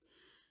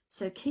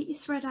 So keep your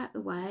thread out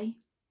the way.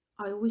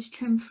 I always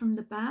trim from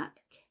the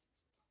back,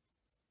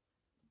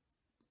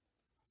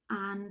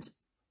 and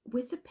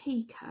with the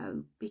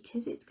picot,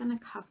 because it's going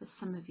to cover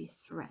some of your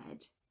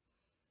thread,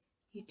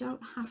 you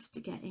don't have to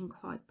get in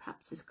quite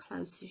perhaps as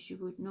close as you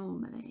would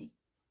normally.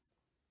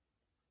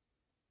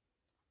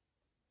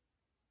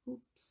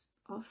 Oops,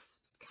 off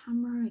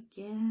camera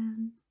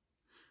again.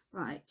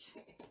 Right.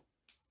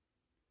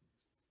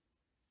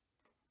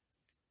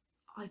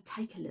 I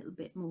take a little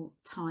bit more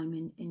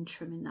time in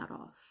trimming that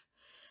off.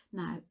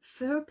 Now,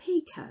 for a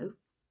picot,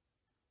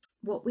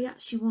 what we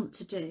actually want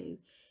to do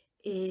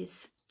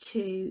is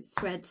to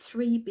thread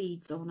 3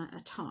 beads on at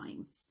a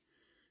time.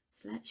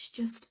 So let's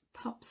just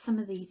pop some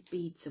of these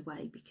beads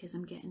away because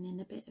I'm getting in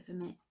a bit of a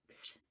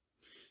mix.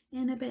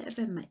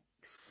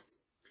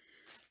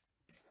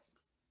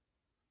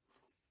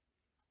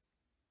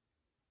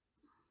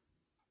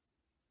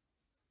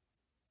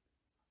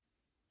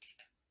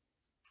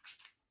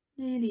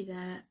 Nearly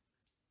there.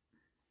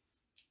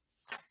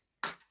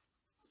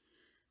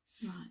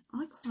 Right,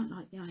 I quite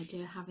like the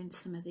idea of having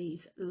some of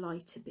these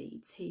lighter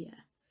beads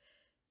here.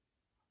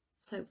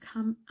 So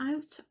come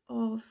out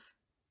of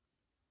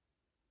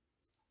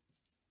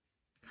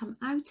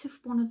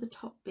one of the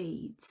top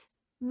beads,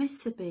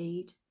 miss a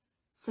bead,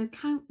 so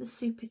count the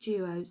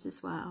Superduos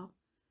as well.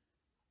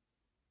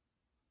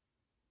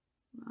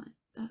 Right,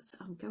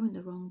 I'm going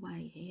the wrong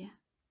way here.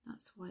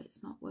 That's why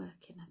it's not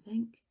working, I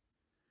think.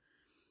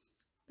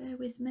 Bear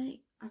with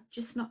me. I've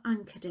just not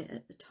anchored it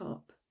at the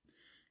top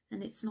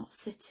and it's not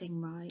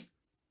sitting right.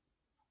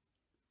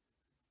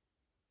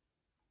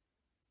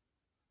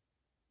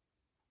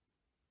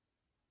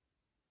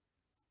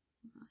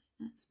 Right,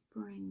 let's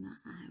bring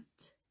that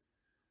out.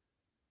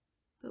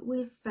 But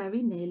we're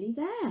very nearly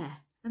there,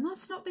 and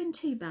that's not been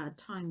too bad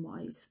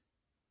time-wise.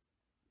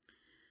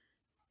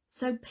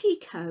 So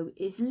picot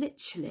is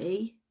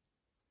literally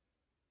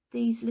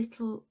these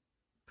little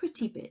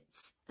pretty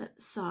bits at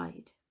the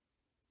side.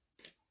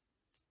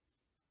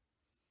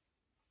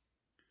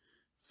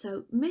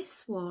 So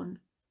miss one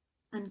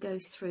and go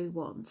through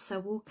one. So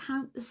we'll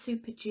count the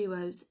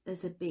Superduos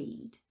as a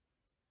bead.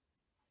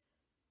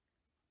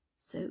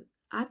 So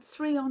add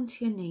 3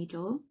 onto your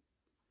needle,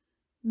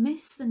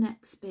 miss the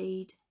next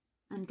bead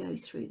and go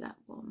through that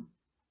one.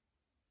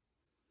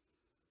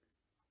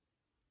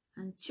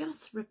 And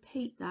just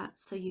repeat that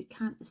so you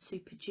count the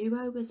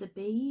Superduo as a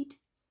bead.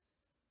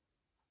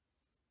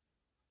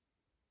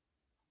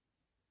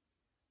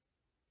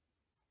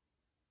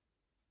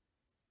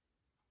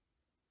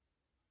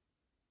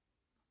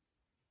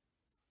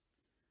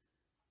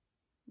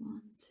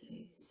 One,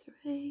 two,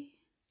 three.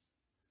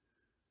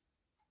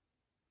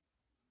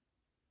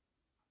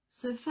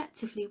 So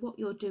effectively what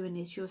you're doing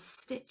is you're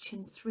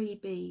stitching 3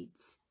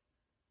 beads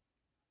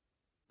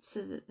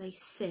so that they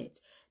sit.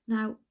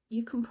 Now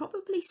you can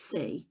probably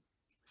see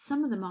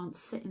some of them aren't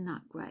sitting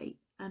that great,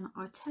 and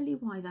I'll tell you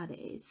why that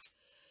is,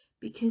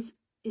 because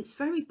it's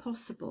very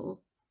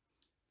possible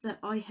that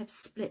I have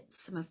split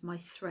some of my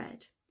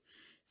thread.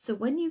 So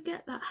when you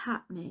get that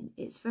happening,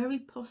 it's very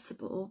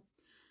possible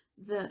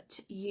that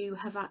you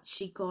have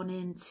actually gone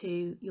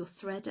into your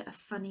thread at a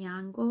funny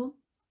angle.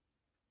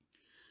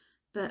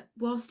 But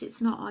whilst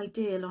it's not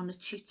ideal on a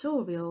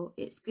tutorial,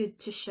 it's good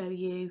to show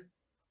you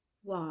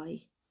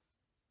why.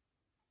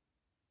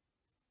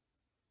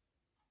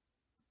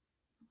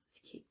 Let's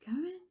keep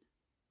going.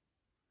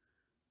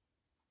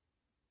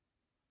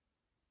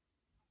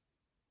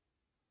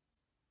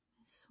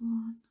 This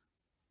one.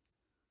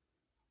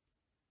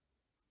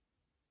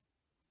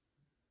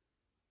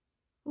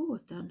 Oh,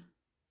 I've done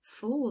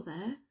 4 there.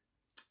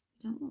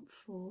 I don't want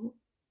 4.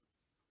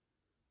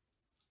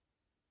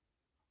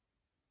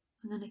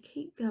 I'm going to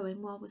keep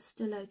going while we're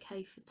still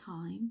okay for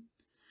time.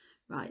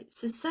 Right,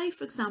 so say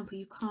for example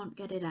you can't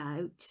get it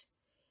out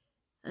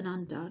and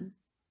undone.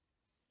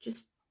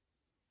 Just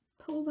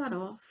pull that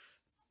off,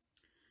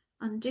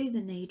 undo the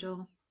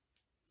needle,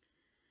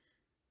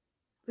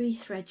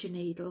 rethread your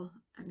needle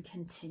and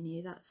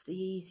continue. That's the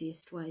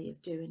easiest way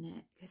of doing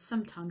it, because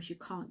sometimes you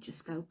can't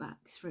just go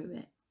back through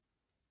it.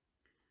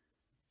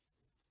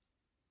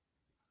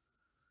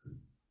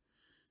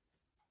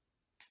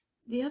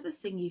 The other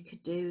thing you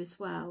could do as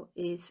well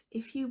is,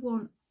 if you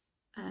want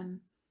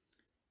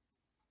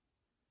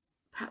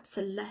perhaps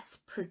a less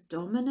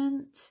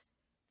predominant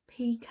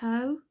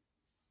picot,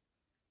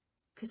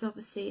 because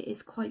obviously it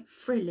is quite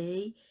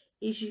frilly,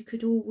 is you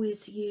could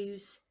always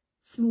use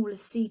smaller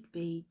seed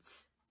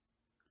beads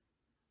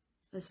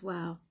as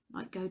well.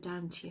 Might go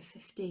down to your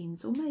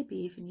 15s or maybe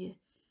even your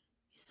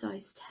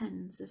size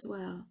 10s as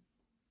well.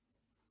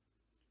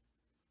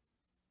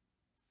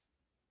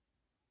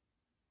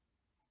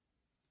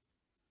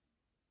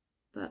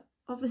 But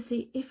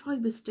obviously if I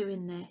was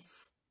doing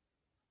this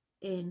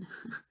in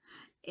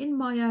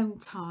my own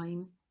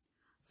time,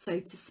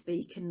 so to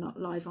speak, and not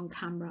live on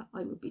camera,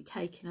 I would be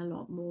taking a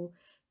lot more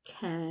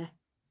care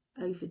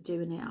over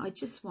doing it. I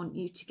just want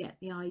you to get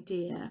the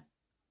idea,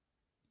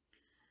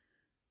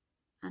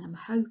 and I'm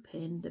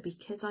hoping that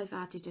because I've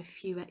added a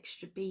few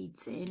extra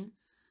beads in,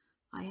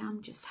 I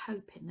am just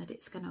hoping that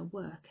it's going to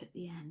work at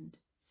the end.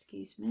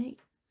 Excuse me,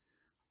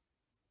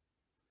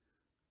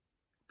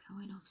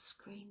 going off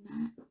screen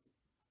there,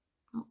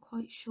 not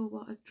quite sure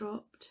what I've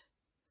dropped.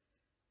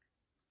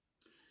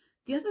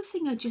 The other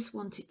thing I just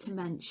wanted to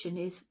mention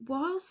is,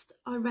 whilst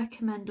I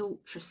recommend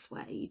ultra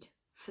suede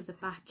for the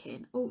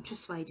backing, ultra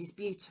suede is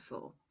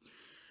beautiful,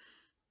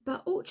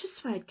 but ultra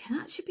suede can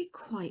actually be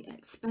quite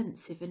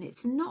expensive and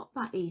it's not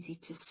that easy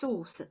to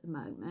source at the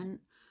moment.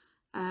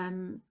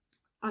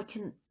 I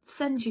can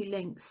send you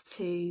links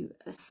to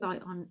a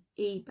site on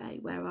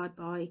eBay where I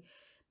buy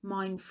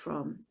mine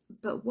from,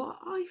 but what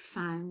I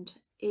found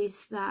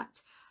is that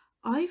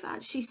I've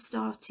actually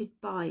started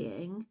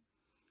buying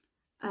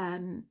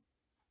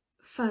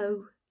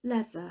faux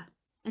leather,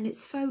 and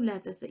it's faux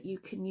leather that you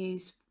can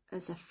use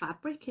as a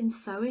fabric in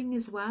sewing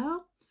as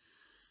well,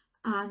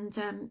 and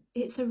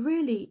it's a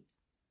really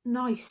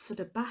nice sort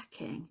of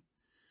backing.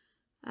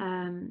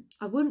 I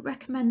wouldn't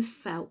recommend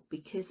felt,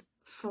 because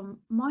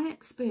from my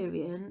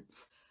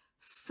experience,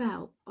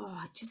 felt,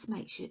 oh, it just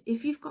makes you,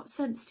 if you've got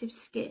sensitive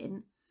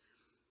skin,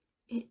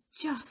 it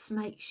just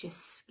makes your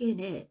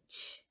skin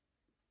itch.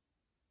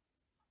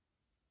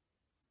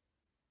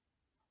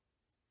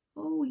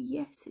 Oh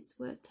yes, it's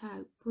worked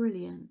out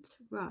brilliant.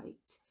 Right,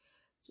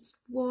 just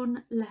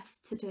one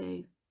left to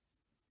do,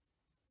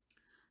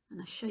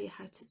 and I'll show you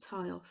how to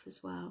tie off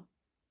as well.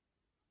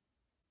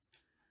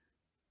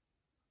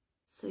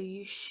 So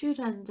you should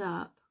end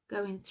up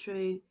going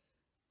through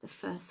the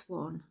first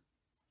one.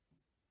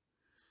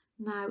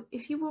 Now,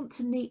 if you want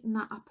to neaten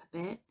that up a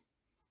bit,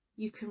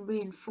 you can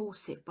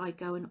reinforce it by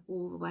going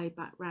all the way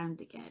back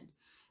round again.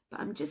 But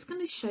I'm just going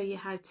to show you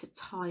how to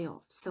tie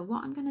off. So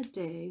what I'm going to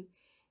do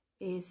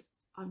is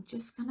I'm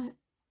just going to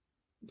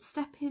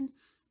step in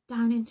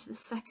down into the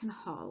second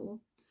hole,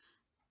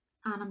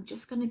 and I'm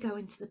just going to go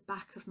into the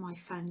back of my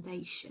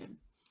foundation.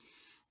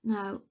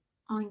 Now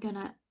I'm going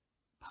to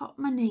pop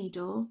my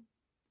needle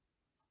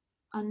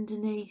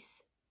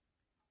underneath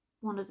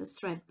one of the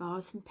thread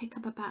bars and pick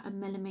up about 1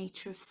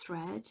 millimetre of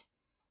thread,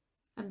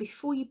 and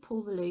before you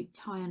pull the loop,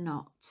 tie a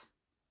knot.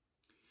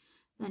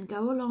 Then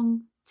go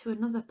along to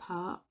another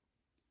part,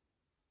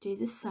 do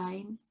the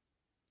same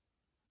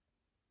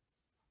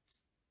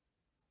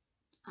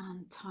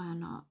and tie a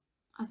knot.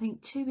 I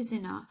think 2 is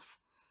enough,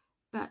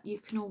 but you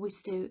can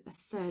always do a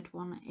third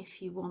one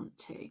if you want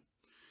to.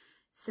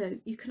 So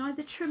you can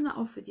either trim that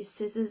off with your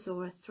scissors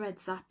or a thread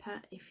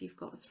zapper if you've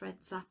got a thread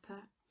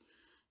zapper.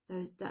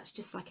 That's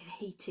just like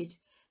a heated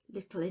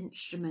little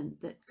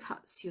instrument that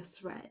cuts your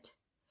thread.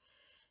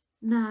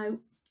 Now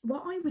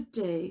what I would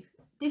do,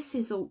 this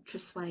is ultra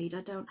suede,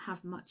 I don't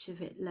have much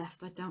of it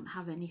left, I don't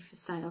have any for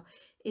sale,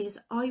 is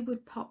I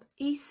would pop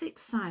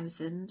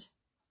E6000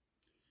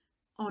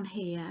 on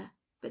here,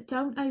 but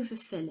don't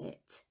overfill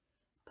it.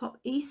 Pop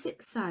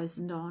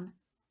E6000 on,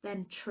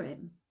 then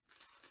trim.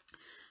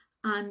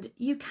 And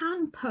you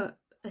can put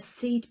a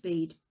seed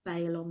bead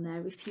bail on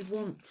there if you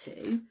want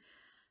to,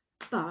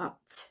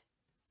 but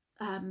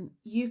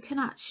you can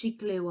actually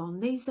glue on.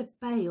 These are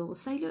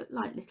bails, they look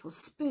like little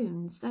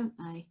spoons, don't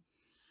they?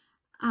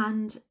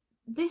 And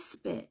this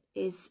bit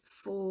is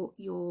for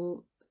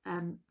your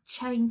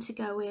chain to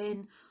go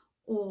in,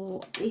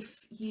 or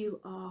if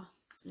you are,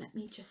 let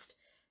me just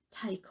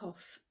take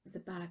off the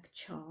bag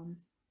charm,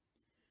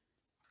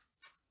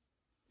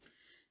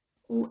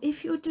 or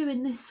if you're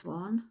doing this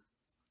one,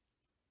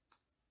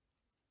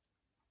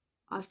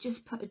 I've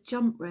just put a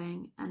jump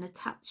ring and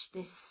attached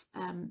this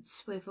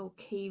swivel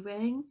key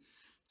ring.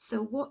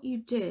 So what you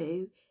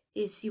do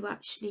is you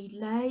actually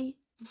lay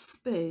the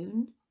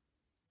spoon,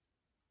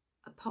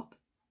 pop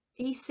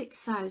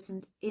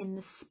E6000 in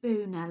the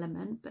spoon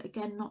element, but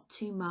again not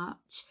too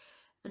much,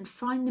 and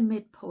find the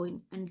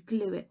midpoint and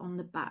glue it on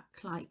the back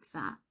like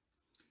that.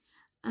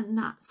 And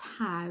that's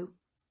how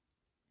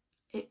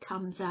it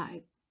comes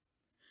out.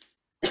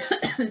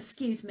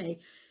 Excuse me.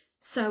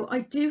 So I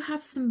do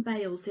have some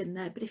bails in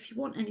there, but if you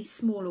want any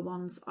smaller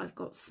ones, I've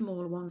got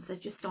smaller ones, they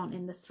just aren't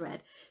in the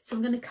thread. So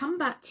I'm going to come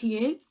back to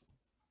you,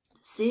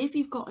 see if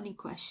you've got any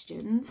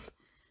questions.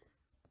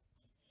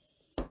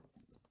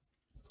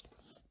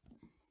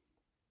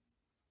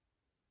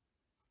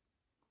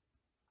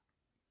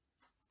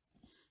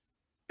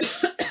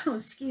 Oh,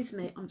 excuse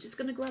me, I'm just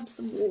going to grab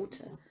some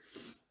water.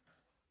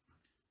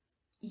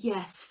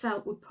 Yes,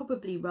 felt would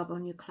probably rub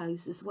on your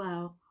clothes as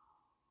well.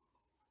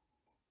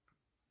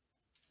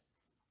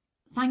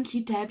 Thank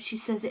you, Deb. She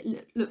says it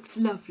looks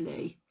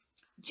lovely.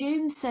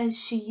 June says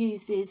she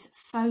uses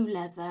faux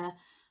leather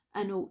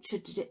and ultra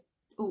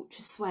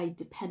suede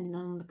depending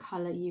on the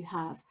colour you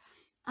have.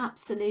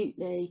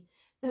 Absolutely.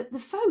 The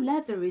faux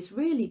leather is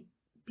really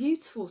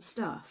beautiful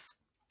stuff.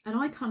 And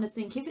I kind of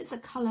think if it's a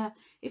colour,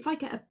 if I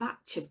get a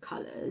batch of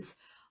colours,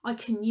 I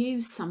can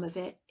use some of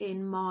it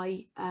in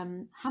my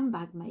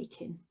handbag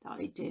making that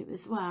I do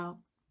as well.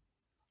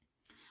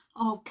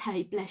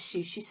 Okay, bless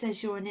you. She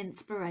says you're an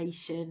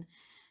inspiration.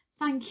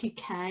 Thank you,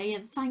 Kay,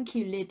 and thank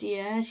you,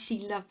 Lydia. She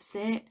loves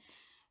it.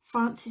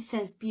 Francis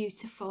says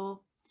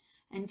beautiful.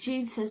 And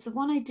June says the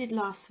one I did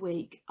last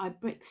week, I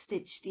brick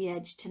stitched the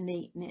edge to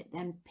neaten it,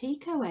 then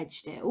picot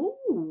edged it.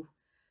 Ooh,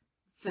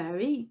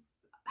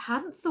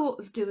 hadn't thought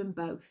of doing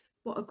both.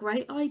 What a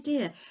great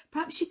idea.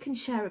 Perhaps you can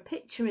share a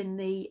picture in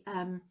the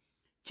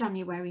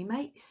January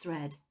Makes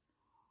thread.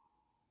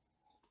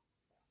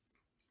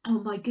 Oh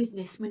my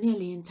goodness, we're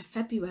nearly into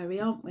February,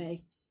 aren't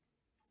we?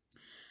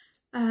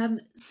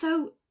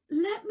 So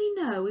let me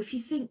know if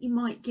you think you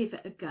might give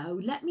it a go.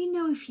 Let me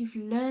know if you've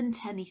learned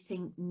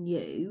anything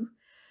new.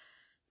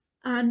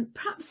 And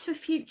perhaps for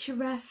future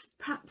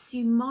perhaps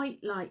you might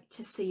like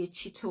to see a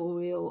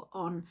tutorial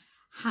on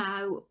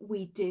how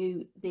we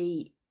do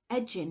the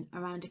edging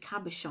around a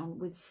cabochon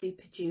with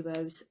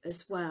Superduos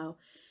as well.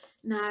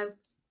 Now,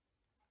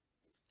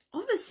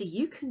 obviously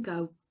you can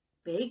go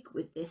big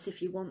with this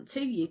if you want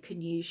to. You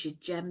can use your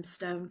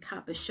gemstone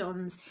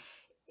cabochons.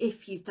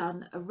 If you've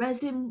done a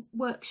resin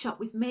workshop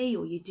with me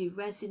or you do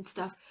resin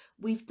stuff,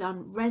 we've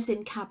done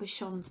resin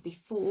cabochons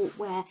before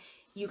where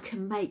you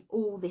can make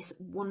all this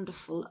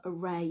wonderful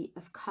array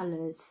of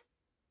colours.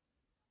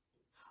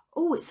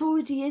 Oh, it's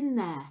already in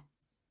there.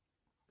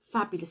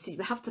 Fabulous.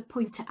 You have to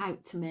point it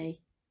out to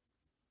me.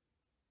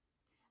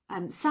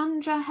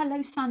 Sandra,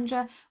 hello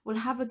Sandra. We'll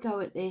have a go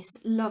at this.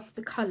 Love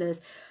the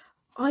colours.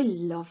 I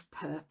love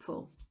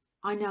purple.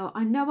 I know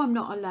I'm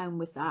not alone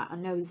with that. I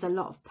know there's a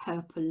lot of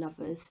purple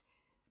lovers.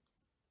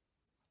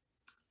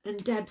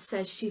 And Deb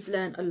says she's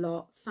learnt a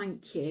lot.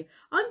 Thank you.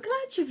 I'm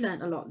glad you've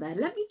learnt a lot there.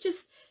 Let me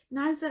just,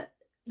 now that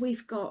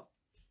we've got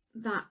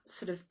that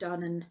sort of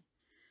done and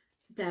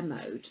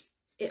demoed,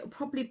 it'll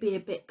probably be a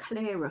bit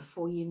clearer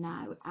for you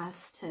now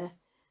as to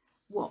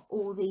what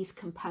all these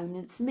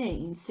components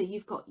mean. So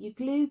you've got your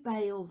glue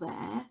bale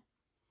there,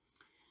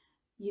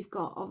 you've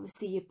got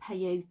obviously your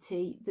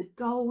peyote, the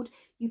gold.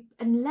 You,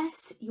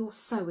 unless you're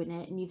sewing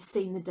it and you've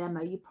seen the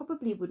demo, you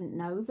probably wouldn't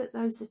know that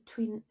those are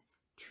twin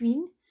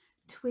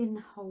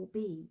hole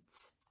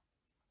beads.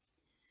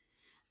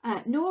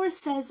 Nora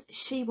says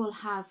she will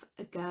have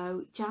a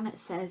go. Janet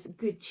says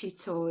good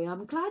tutorial.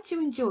 I'm glad you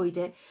enjoyed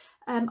it.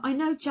 I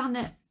know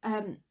Janet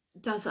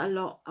does a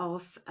lot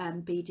of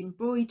bead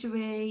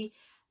embroidery,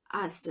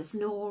 as does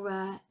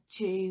Nora,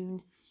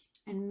 June,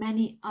 and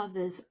many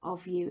others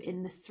of you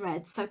in the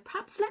thread. So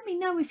perhaps let me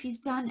know if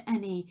you've done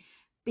any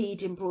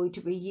bead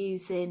embroidery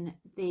using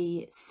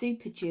the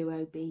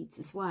Superduo beads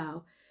as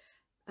well.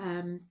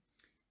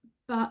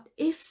 But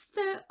if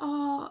there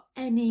are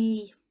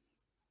any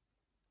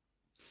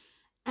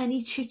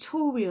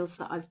tutorials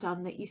that I've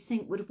done that you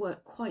think would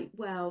work quite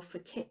well for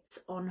kits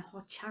on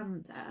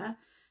Hochanda,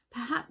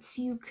 perhaps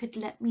you could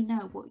let me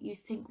know what you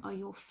think are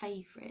your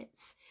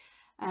favourites.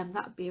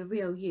 That would be a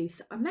real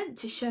use. I meant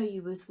to show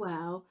you as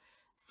well,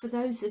 for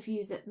those of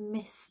you that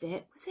missed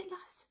it,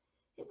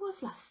 it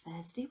was last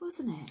Thursday,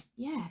 wasn't it?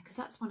 Yeah, because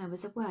that's when I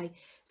was away.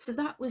 So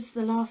that was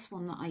the last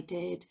one that I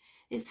did.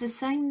 It's the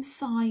same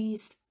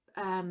sized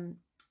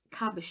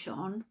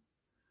cabochon,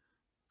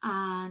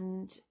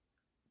 and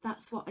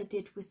that's what I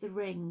did with the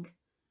ring.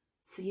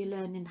 So you're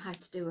learning how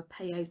to do a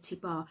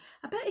peyote bar.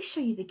 I better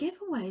show you the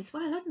giveaway as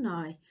well, hadn't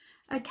I?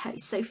 Okay,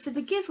 so for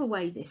the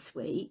giveaway this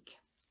week,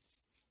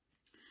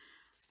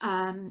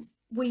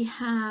 we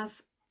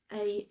have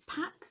a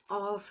pack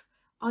of,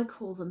 I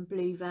call them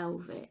blue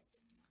velvet.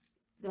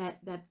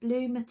 They're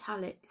blue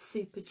metallic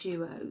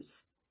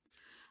Superduos.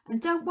 And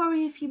don't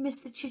worry if you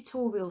missed the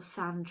tutorial,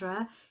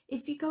 Sandra.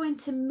 If you go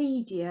into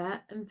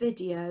media and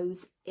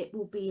videos, it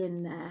will be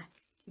in there.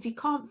 If you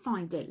can't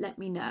find it, let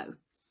me know.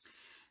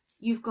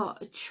 You've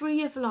got a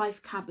Tree of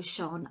Life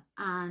cabochon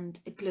and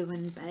a glue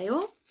and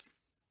bale.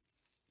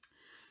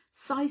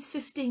 Size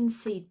 15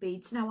 seed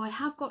beads. Now I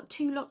have got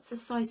 2 lots of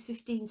size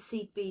 15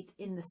 seed beads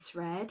in the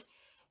thread.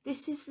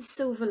 This is the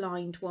silver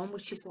lined one,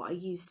 which is what I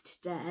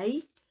used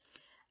today.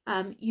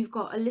 You've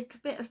got a little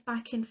bit of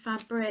backing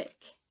fabric.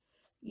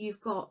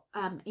 You've got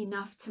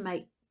enough to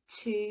make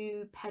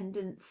 2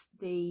 pendants,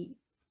 the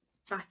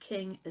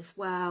backing as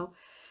well.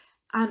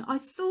 And I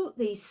thought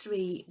these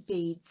 3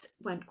 beads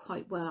went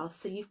quite well.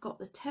 So you've got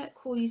the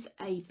turquoise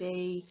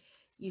AB,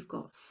 you've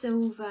got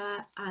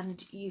silver,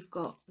 and you've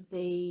got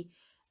the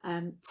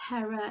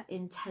Terra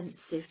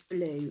Intensive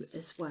Blue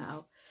as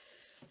well.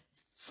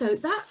 So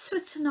that's for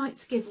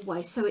tonight's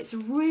giveaway. So it's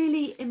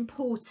really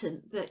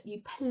important that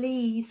you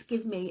please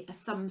give me a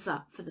thumbs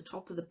up for the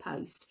top of the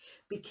post,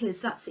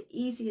 because that's the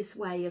easiest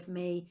way of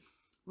me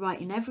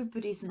writing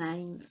everybody's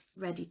name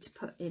ready to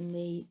put in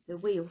the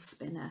wheel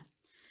spinner.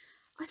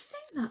 I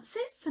think that's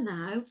it for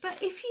now,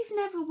 but if you've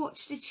never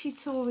watched a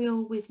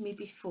tutorial with me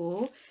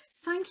before,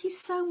 thank you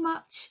so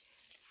much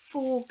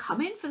for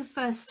coming for the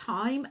first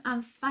time,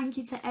 and thank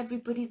you to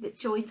everybody that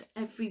joins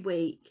every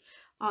week.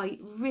 I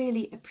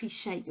really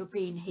appreciate your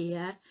being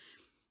here.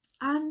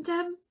 And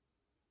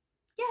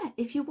yeah,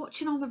 if you're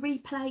watching on the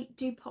replay,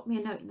 do pop me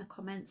a note in the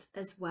comments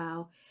as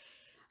well.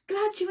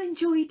 Glad you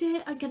enjoyed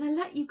it. I'm going to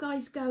let you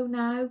guys go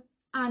now,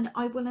 and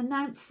I will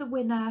announce the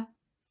winner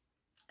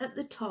at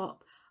the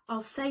top.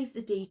 I'll save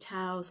the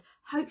details.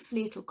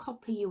 Hopefully it'll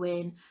copy you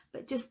in,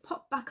 but just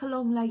pop back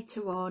along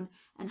later on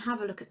and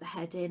have a look at the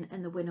heading,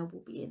 and the winner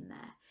will be in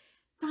there.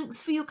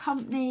 Thanks for your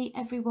company,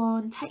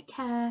 everyone. Take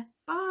care.